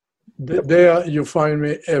cases. There you find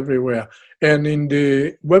me everywhere. And in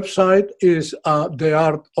the website is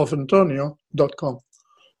theartofantonio.com.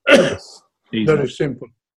 Yes. Very simple.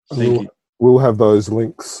 Thank you. We'll have those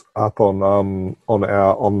links up on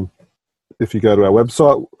if you go to our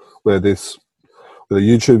website where the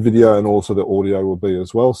YouTube video and also the audio will be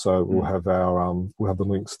as well. So we'll have we'll have the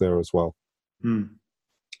links there as well.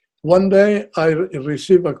 One day I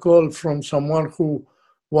received a call from someone who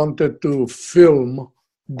wanted to film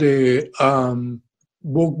the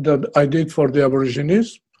book that I did for the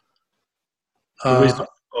Aborigines. The Wisdom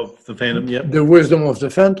of the Phantom, The Wisdom of the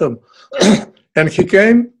Phantom. And he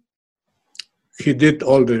came, he did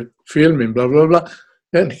all the filming, blah, blah, blah.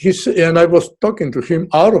 And I was talking to him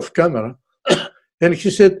out of camera. And he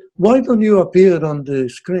said, why don't you appear on the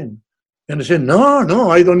screen? And I said, no,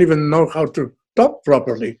 I don't even know how to talk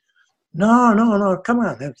properly. No, come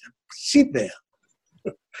on, sit there.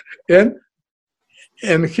 And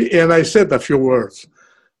I said a few words.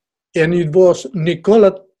 And it was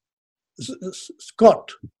Nicola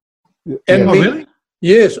Scott. And me. Really?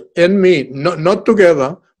 Yes, and me, not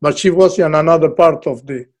together, but she was in another part of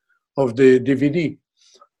the DVD.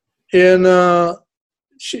 And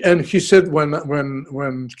he said when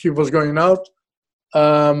he was going out,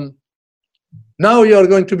 now you are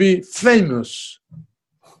going to be famous.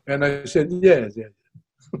 And I said, yes.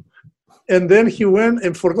 And then he went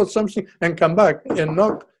and forgot something and come back and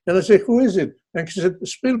knocked. And I said, who is it? And he said,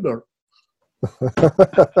 Spielberg.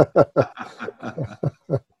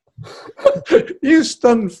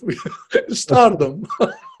 Instant stardom.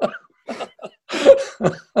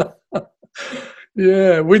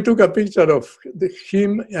 Yeah, we took a picture of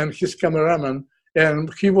him and his cameraman,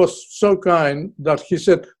 and he was so kind that he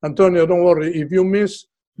said, Antonio, don't worry, if you miss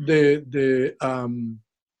the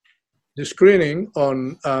screening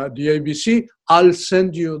on the ABC, I'll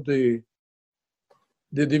send you the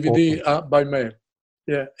DVD by mail.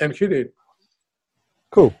 Yeah, and he did.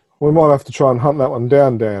 Cool. We might have to try and hunt that one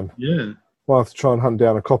down, Dan. Yeah. We'll have to try and hunt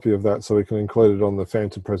down a copy of that so we can include it on the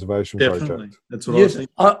Phantom Preservation Project. That's what I was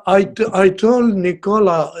thinking. I told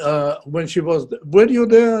Nicola when she was there, were you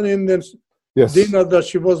there in the dinner that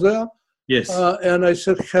she was there? Yes. And I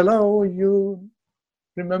said, hello, you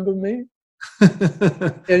remember me?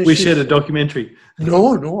 We shared a documentary.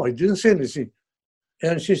 No, I didn't say anything.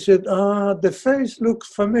 And she said, the face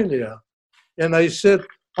looks familiar. And I said,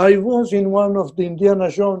 I was in one of the Indiana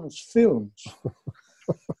Jones films.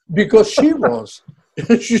 Because she was.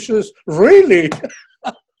 And she says, really?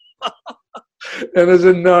 And I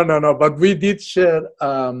said, no. But we did share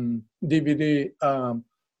DVD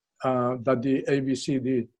that the ABC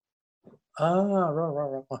did.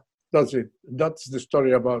 Right. That's it. That's the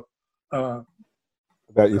story about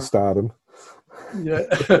about your stardom. Yeah.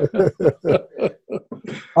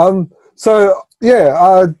 So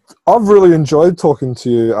yeah, I've really enjoyed talking to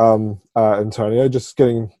you, Antonio. Just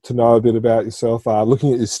getting to know a bit about yourself.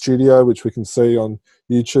 Looking at your studio, which we can see on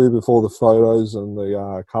YouTube, with all the photos and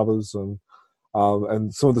the covers, and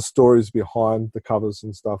some of the stories behind the covers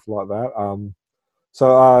and stuff like that.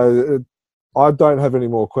 So I don't have any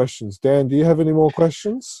more questions. Dan, do you have any more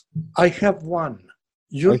questions? I have one.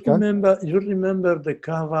 You Okay. remember the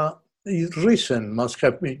cover? Recent, must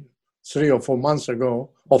have been 3 or 4 months ago,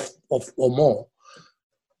 or more,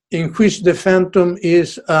 in which the Phantom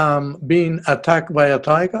is being attacked by a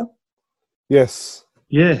tiger. Yes.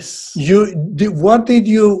 What did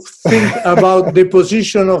you think about the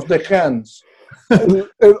position of the hands?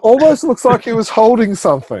 It almost looks like he was holding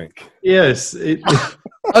something. Yes.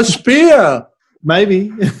 A spear.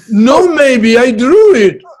 Maybe. No, maybe I drew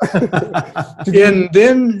it. And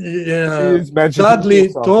then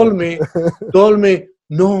Dudley told me,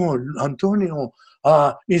 no, Antonio,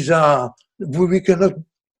 we cannot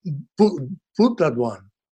put that one.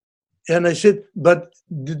 And I said, but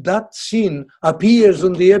that scene appears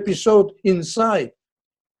on the episode inside.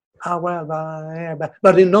 Well, but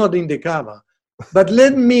not in the cover. But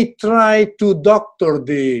let me try to doctor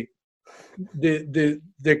the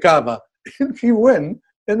cover. And he went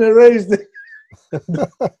and erased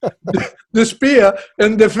the spear,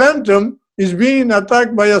 and the Phantom is being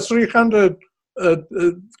attacked by a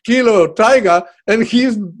 300-kilo tiger, and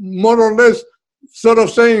he's more or less sort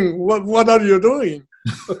of saying, what are you doing?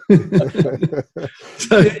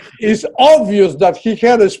 It's obvious that he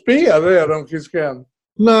had a spear there on his hand.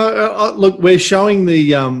 No, look, we're showing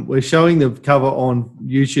the cover on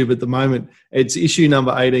YouTube at the moment. It's issue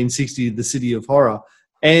number 1860, The City of Horror.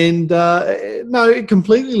 And no, it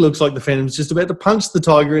completely looks like the Phantom's just about to punch the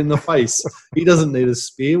tiger in the face. He doesn't need a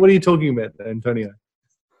spear. What are you talking about, Antonio?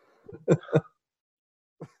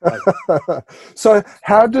 So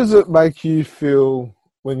how does it make you feel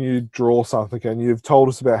when you draw something? And you've told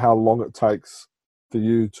us about how long it takes for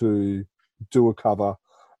you to do a cover,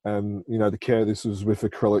 and the care this is with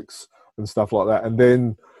acrylics and stuff like that, and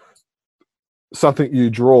then something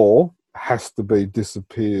you draw has to be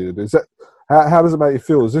disappeared. Is that how does it make you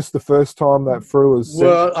feel? Is this the first time that Frew has said?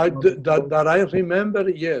 Well, that I remember,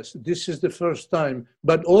 yes, this is the first time.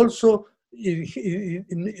 But also,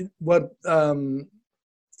 what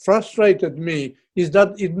frustrated me is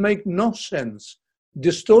that it makes no sense.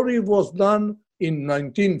 The story was done in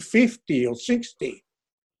 1950 or 60,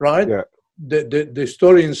 right? Yeah. The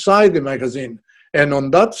story inside the magazine. And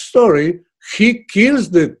on that story, he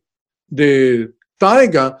kills the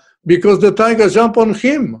tiger because the tiger jumped on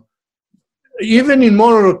him. Even in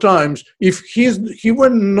modern times, if he were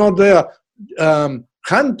not there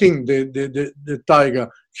hunting the tiger,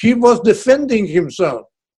 he was defending himself.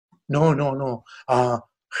 No.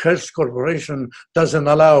 Hearst Corporation doesn't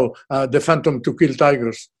allow the Phantom to kill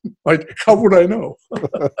tigers. How would I know?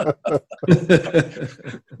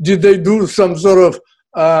 Did they do some sort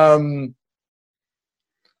of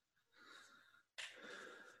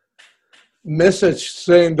message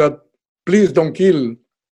saying that please don't kill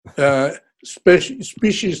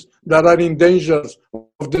species that are in danger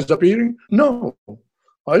of disappearing? No,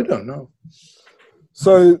 I don't know.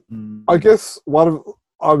 So I guess I'm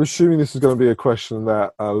assuming this is going to be a question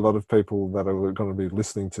that a lot of people that are going to be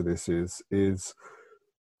listening to this is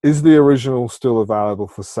the original still available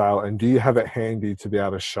for sale, and do you have it handy to be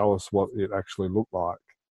able to show us what it actually looked like?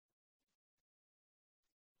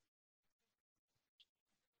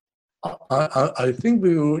 I think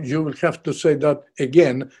you will have to say that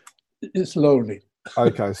again slowly.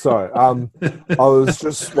 Okay, sorry. I was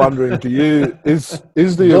just wondering, is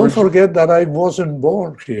the Don't forget that I wasn't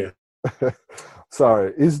born here.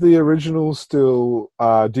 Sorry, is the original still?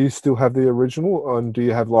 Do you still have the original, and do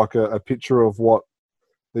you have like a picture of what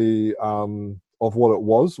the of what it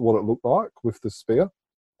was, what it looked like with the spear?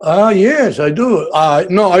 Yes, I do.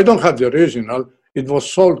 No, I don't have the original. It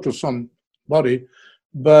was sold to somebody,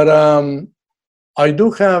 but I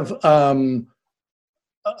do have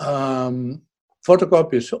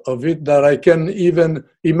photocopies of it that I can even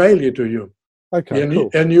email it to you. Okay, cool.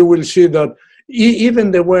 And you will see that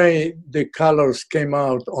even the way the colors came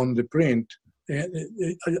out on the print,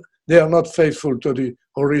 they are not faithful to the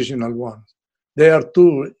original one. They are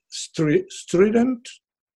too strident.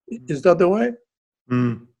 Is that the way?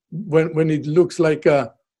 Mm. When it looks like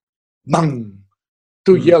a bang,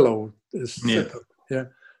 too yellow. Yeah.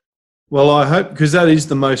 Well, I hope, because that is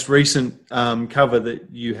the most recent cover that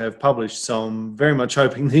you have published, so I'm very much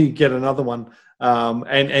hoping that you get another one,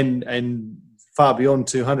 and far beyond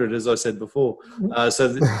 200, as I said before. So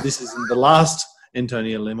this isn't the last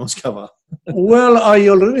Antonio Lemos cover? Well, I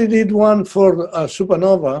already did one for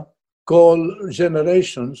Supernova called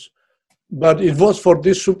Generations, but it was for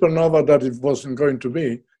this Supernova that it wasn't going to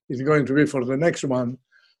be. It's going to be for the next one.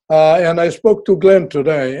 And I spoke to Glenn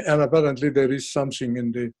today, and apparently there is something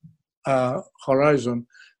in the horizon.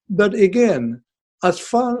 But again, as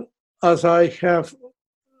far as I have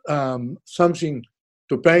something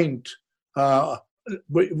to paint,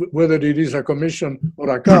 whether it is a commission or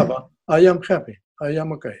a cover, I am happy. I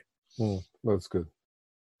am okay. That's good.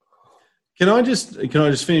 Can I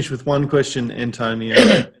just finish with one question, Antonio?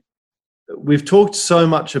 We've talked so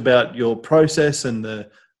much about your process and the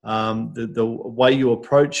way you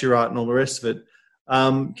approach your art and all the rest of it.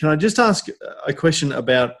 Can I just ask a question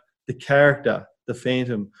about the character, the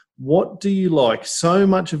Phantom? What do you like? So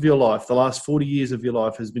much of your life, the last 40 years of your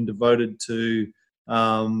life, has been devoted to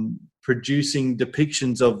producing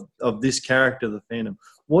depictions of this character, the Phantom.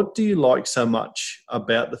 What do you like so much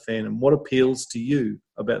about the Phantom? What appeals to you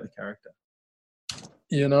about the character?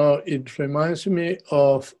 You know, it reminds me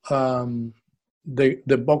of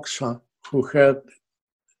the boxer who had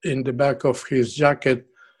in the back of his jacket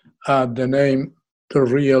the name The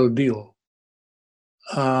Real Deal.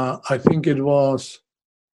 I think it was,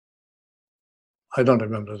 I don't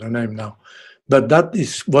remember the name now, but that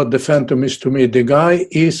is what the Phantom is to me. The guy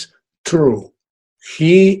is true.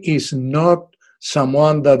 He is not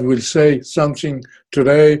someone that will say something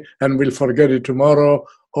today and will forget it tomorrow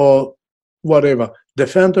or whatever. The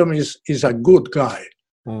Phantom is a good guy.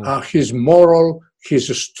 He's moral,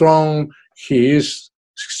 he's strong,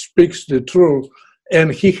 speaks the truth,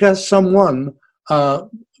 and he has someone,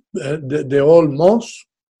 the old Moss,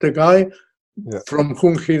 the guy from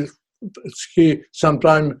whom he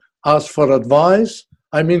sometimes asks for advice.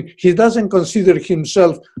 I mean, he doesn't consider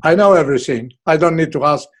himself, I know everything, I don't need to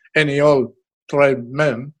ask any old tribe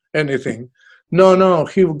man anything. No,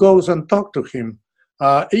 he goes and talks to him.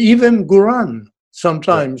 Even Guran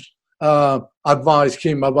sometimes advise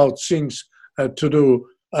him about things to do,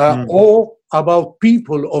 or about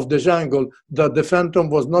people of the jungle that the Phantom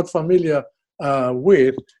was not familiar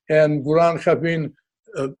with, and Guran had been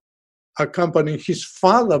accompanying his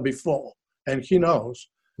father before, and he knows.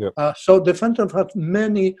 So the Phantom had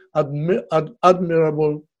many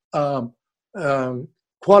admirable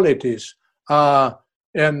qualities,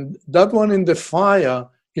 and that one in the fire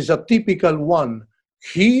is a typical one.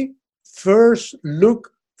 He first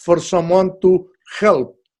looked for someone to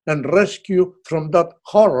help and rescue from that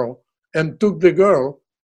horror, and took the girl,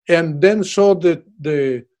 and then saw the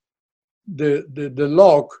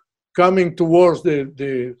log coming towards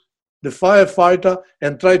the firefighter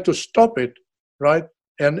and tried to stop it, right?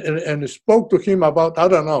 And spoke to him about, I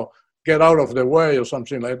don't know, get out of the way or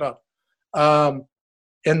something like that.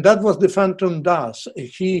 And that was the Phantom does.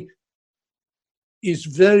 He is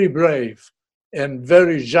very brave and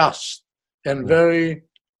very just and very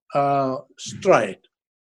straight.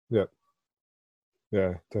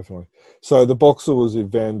 Yeah, definitely. So the boxer was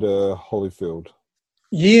Evander Holyfield.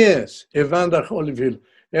 Yes, Evander Holyfield.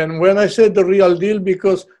 And when I said The Real Deal,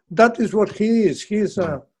 because that is what he is. He's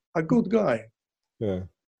a good guy. Yeah.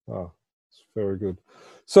 Oh, it's very good.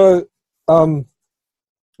 So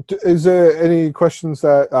is there any questions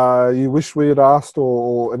that you wish we had asked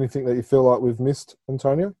or anything that you feel like we've missed,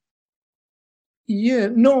 Antonio? Yeah,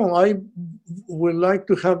 no, I would like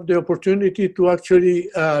to have the opportunity to actually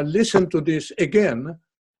listen to this again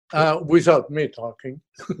without me talking.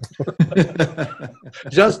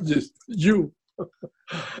 Just you.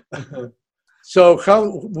 So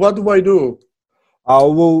what do I do?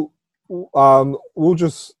 We'll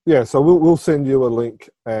just we'll send you a link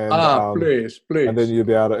and please, and then you'll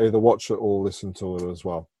be able to either watch it or listen to it as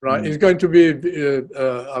well. Right, it's going to be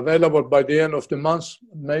available by the end of the month,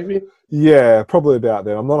 maybe. Yeah, probably about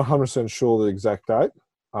then. I'm not 100% sure the exact date,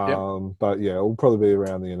 but yeah, it'll probably be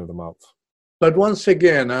around the end of the month. But once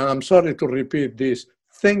again, and I'm sorry to repeat this,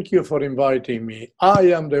 thank you for inviting me.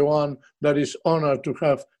 I am the one that is honored to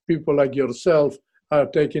have people like yourself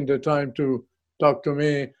taking the time to talk to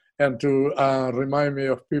me and to remind me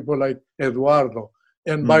of people like Eduardo.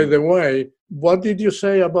 And by the way, what did you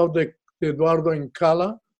say about the Eduardo in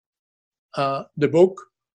color, the book?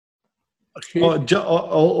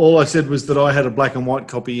 All I said was that I had a black and white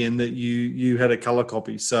copy and that you had a color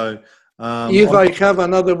copy. So if I have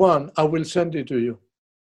another one, I will send it to you.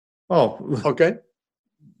 Oh, okay.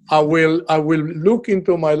 I will look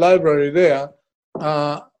into my library there,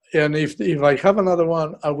 and if I have another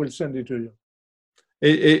one, I will send it to you.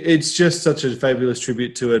 It's just such a fabulous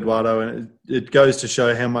tribute to Eduardo, and it goes to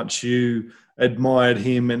show how much you admired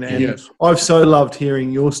him. And yes. I've so loved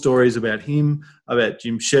hearing your stories about him, about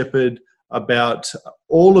Jim Shepard, about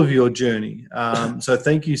all of your journey. So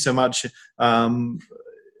thank you so much.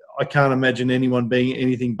 I can't imagine anyone being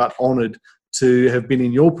anything but honoured to have been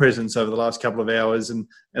in your presence over the last couple of hours, and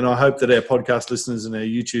I hope that our podcast listeners and our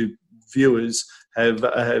YouTube viewers have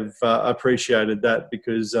appreciated that,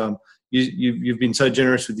 because you've been so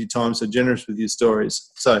generous with your time, so generous with your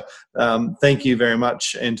stories. So thank you very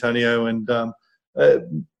much, Antonio, and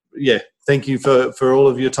thank you for all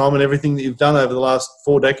of your time and everything that you've done over the last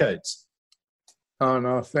 4 decades. Oh,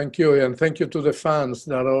 no, thank you. And thank you to the fans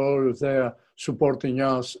that are always there supporting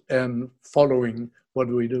us and following what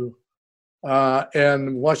we do.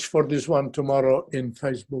 And watch for this one tomorrow in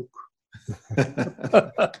Facebook.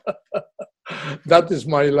 That is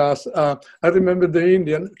my last. I remember the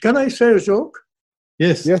Indian. Can I say a joke?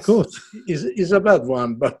 Yes, of course. It's a bad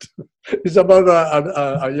one, but it's about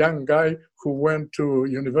a young guy who went to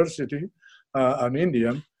university, an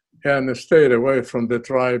Indian, and stayed away from the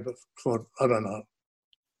tribe for,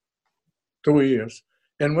 2 years.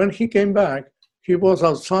 And when he came back, he was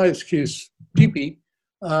outside his teepee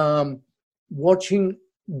watching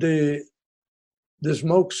the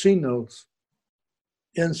smoke signals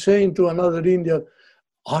and saying to another Indian,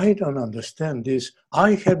 I don't understand this.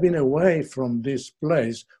 I have been away from this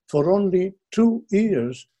place for only 2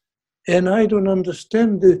 years, and I don't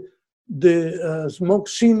understand the smoke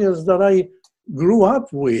signals that I grew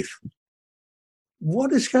up with.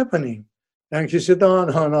 What is happening? And he said, no,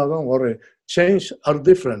 don't worry. Chains are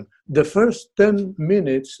different. The first 10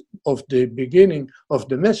 minutes of the beginning of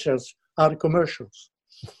the message are commercials.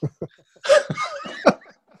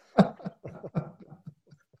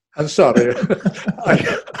 I'm sorry.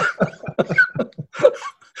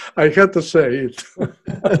 I had to say it.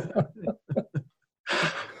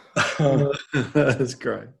 That's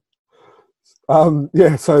great.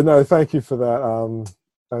 So no, thank you for that,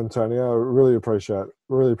 Antonio. I really appreciate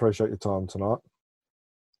your time tonight.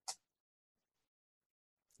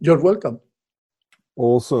 You're welcome.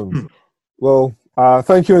 Awesome. Well,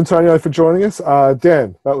 thank you, Antonio, for joining us.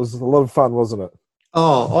 Dan, that was a lot of fun, wasn't it?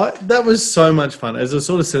 Oh, that was so much fun. As I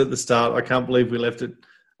sort of said at the start, I can't believe we left it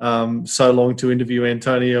so long to interview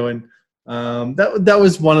Antonio, and that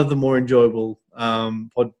was one of the more enjoyable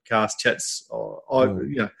podcast chats.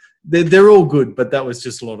 They're all good, but that was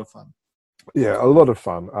just a lot of fun. Yeah, a lot of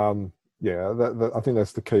fun. I think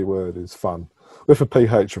that's the key word, is fun. With a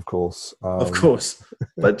PH, of course. Of course.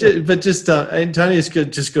 But just Antonio's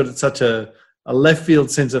just got such a left field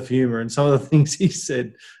sense of humour, and some of the things he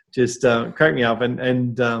said just cracked me up.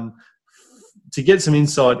 And to get some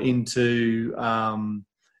insight into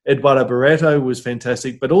Eduardo Barreto was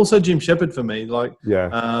fantastic, but also Jim Shepherd for me.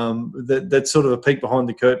 That's sort of a peek behind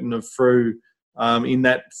the curtain of Frew in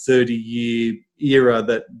that 30-year era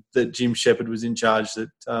that Jim Shepherd was in charge.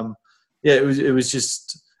 It was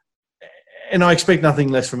just. And I expect nothing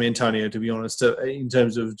less from Antonio, to be honest, in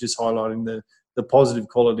terms of just highlighting the positive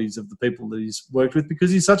qualities of the people that he's worked with,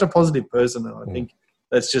 because he's such a positive person, and I think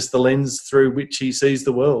that's just the lens through which he sees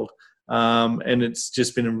the world. And it's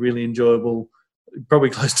just been a really enjoyable, probably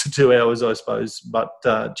close to 2 hours, I suppose, but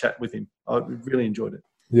chat with him. I really enjoyed it.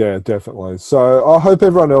 Yeah, definitely. So I hope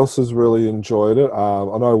everyone else has really enjoyed it.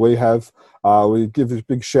 I know we have. We give a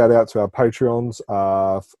big shout out to our Patreons,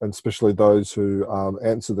 and especially those who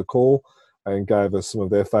answered the call and gave us some of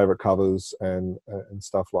their favourite covers and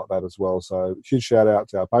stuff like that as well. So huge shout out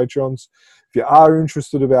to our Patreons. If you are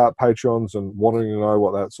interested about Patreons and wanting to know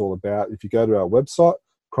what that's all about, if you go to our website,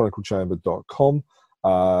 chroniclechamber.com,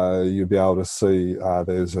 you'll be able to see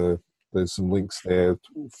there's some links there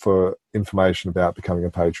for information about becoming a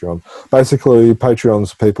Patreon. Basically,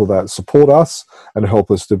 Patreons are people that support us and help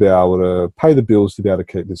us to be able to pay the bills to be able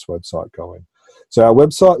to keep this website going. So our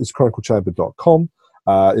website is chroniclechamber.com.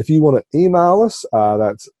 If you want to email us,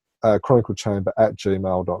 that's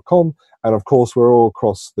chroniclechamber@gmail.com. And of course, we're all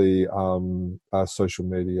across the social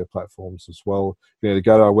media platforms as well. You need to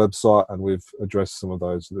go to our website, and we've addressed some of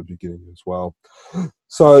those at the beginning as well.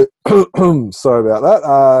 So, sorry about that.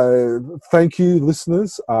 Thank you,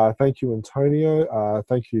 listeners. Thank you, Antonio.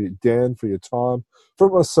 Thank you, Dan, for your time. For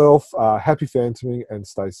myself, happy phantoming, and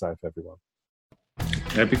stay safe, everyone.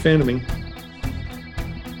 Happy phantoming.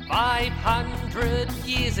 500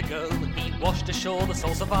 years ago, he washed ashore the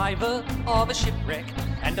sole survivor of a shipwreck.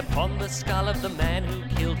 And upon the skull of the man who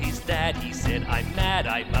killed his dad, he said, I'm mad,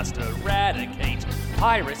 I must eradicate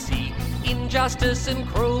piracy, injustice and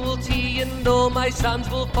cruelty, and all my sons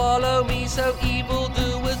will follow me, so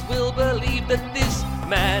evildoers will believe that this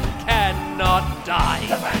man cannot die.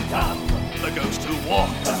 The Phantom, The ghost who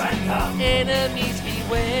walks, the Phantom, enemies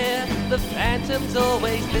beware, the Phantom's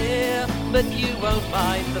always there, but you won't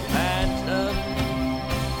find the Phantom.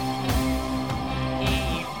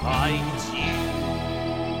 finds you.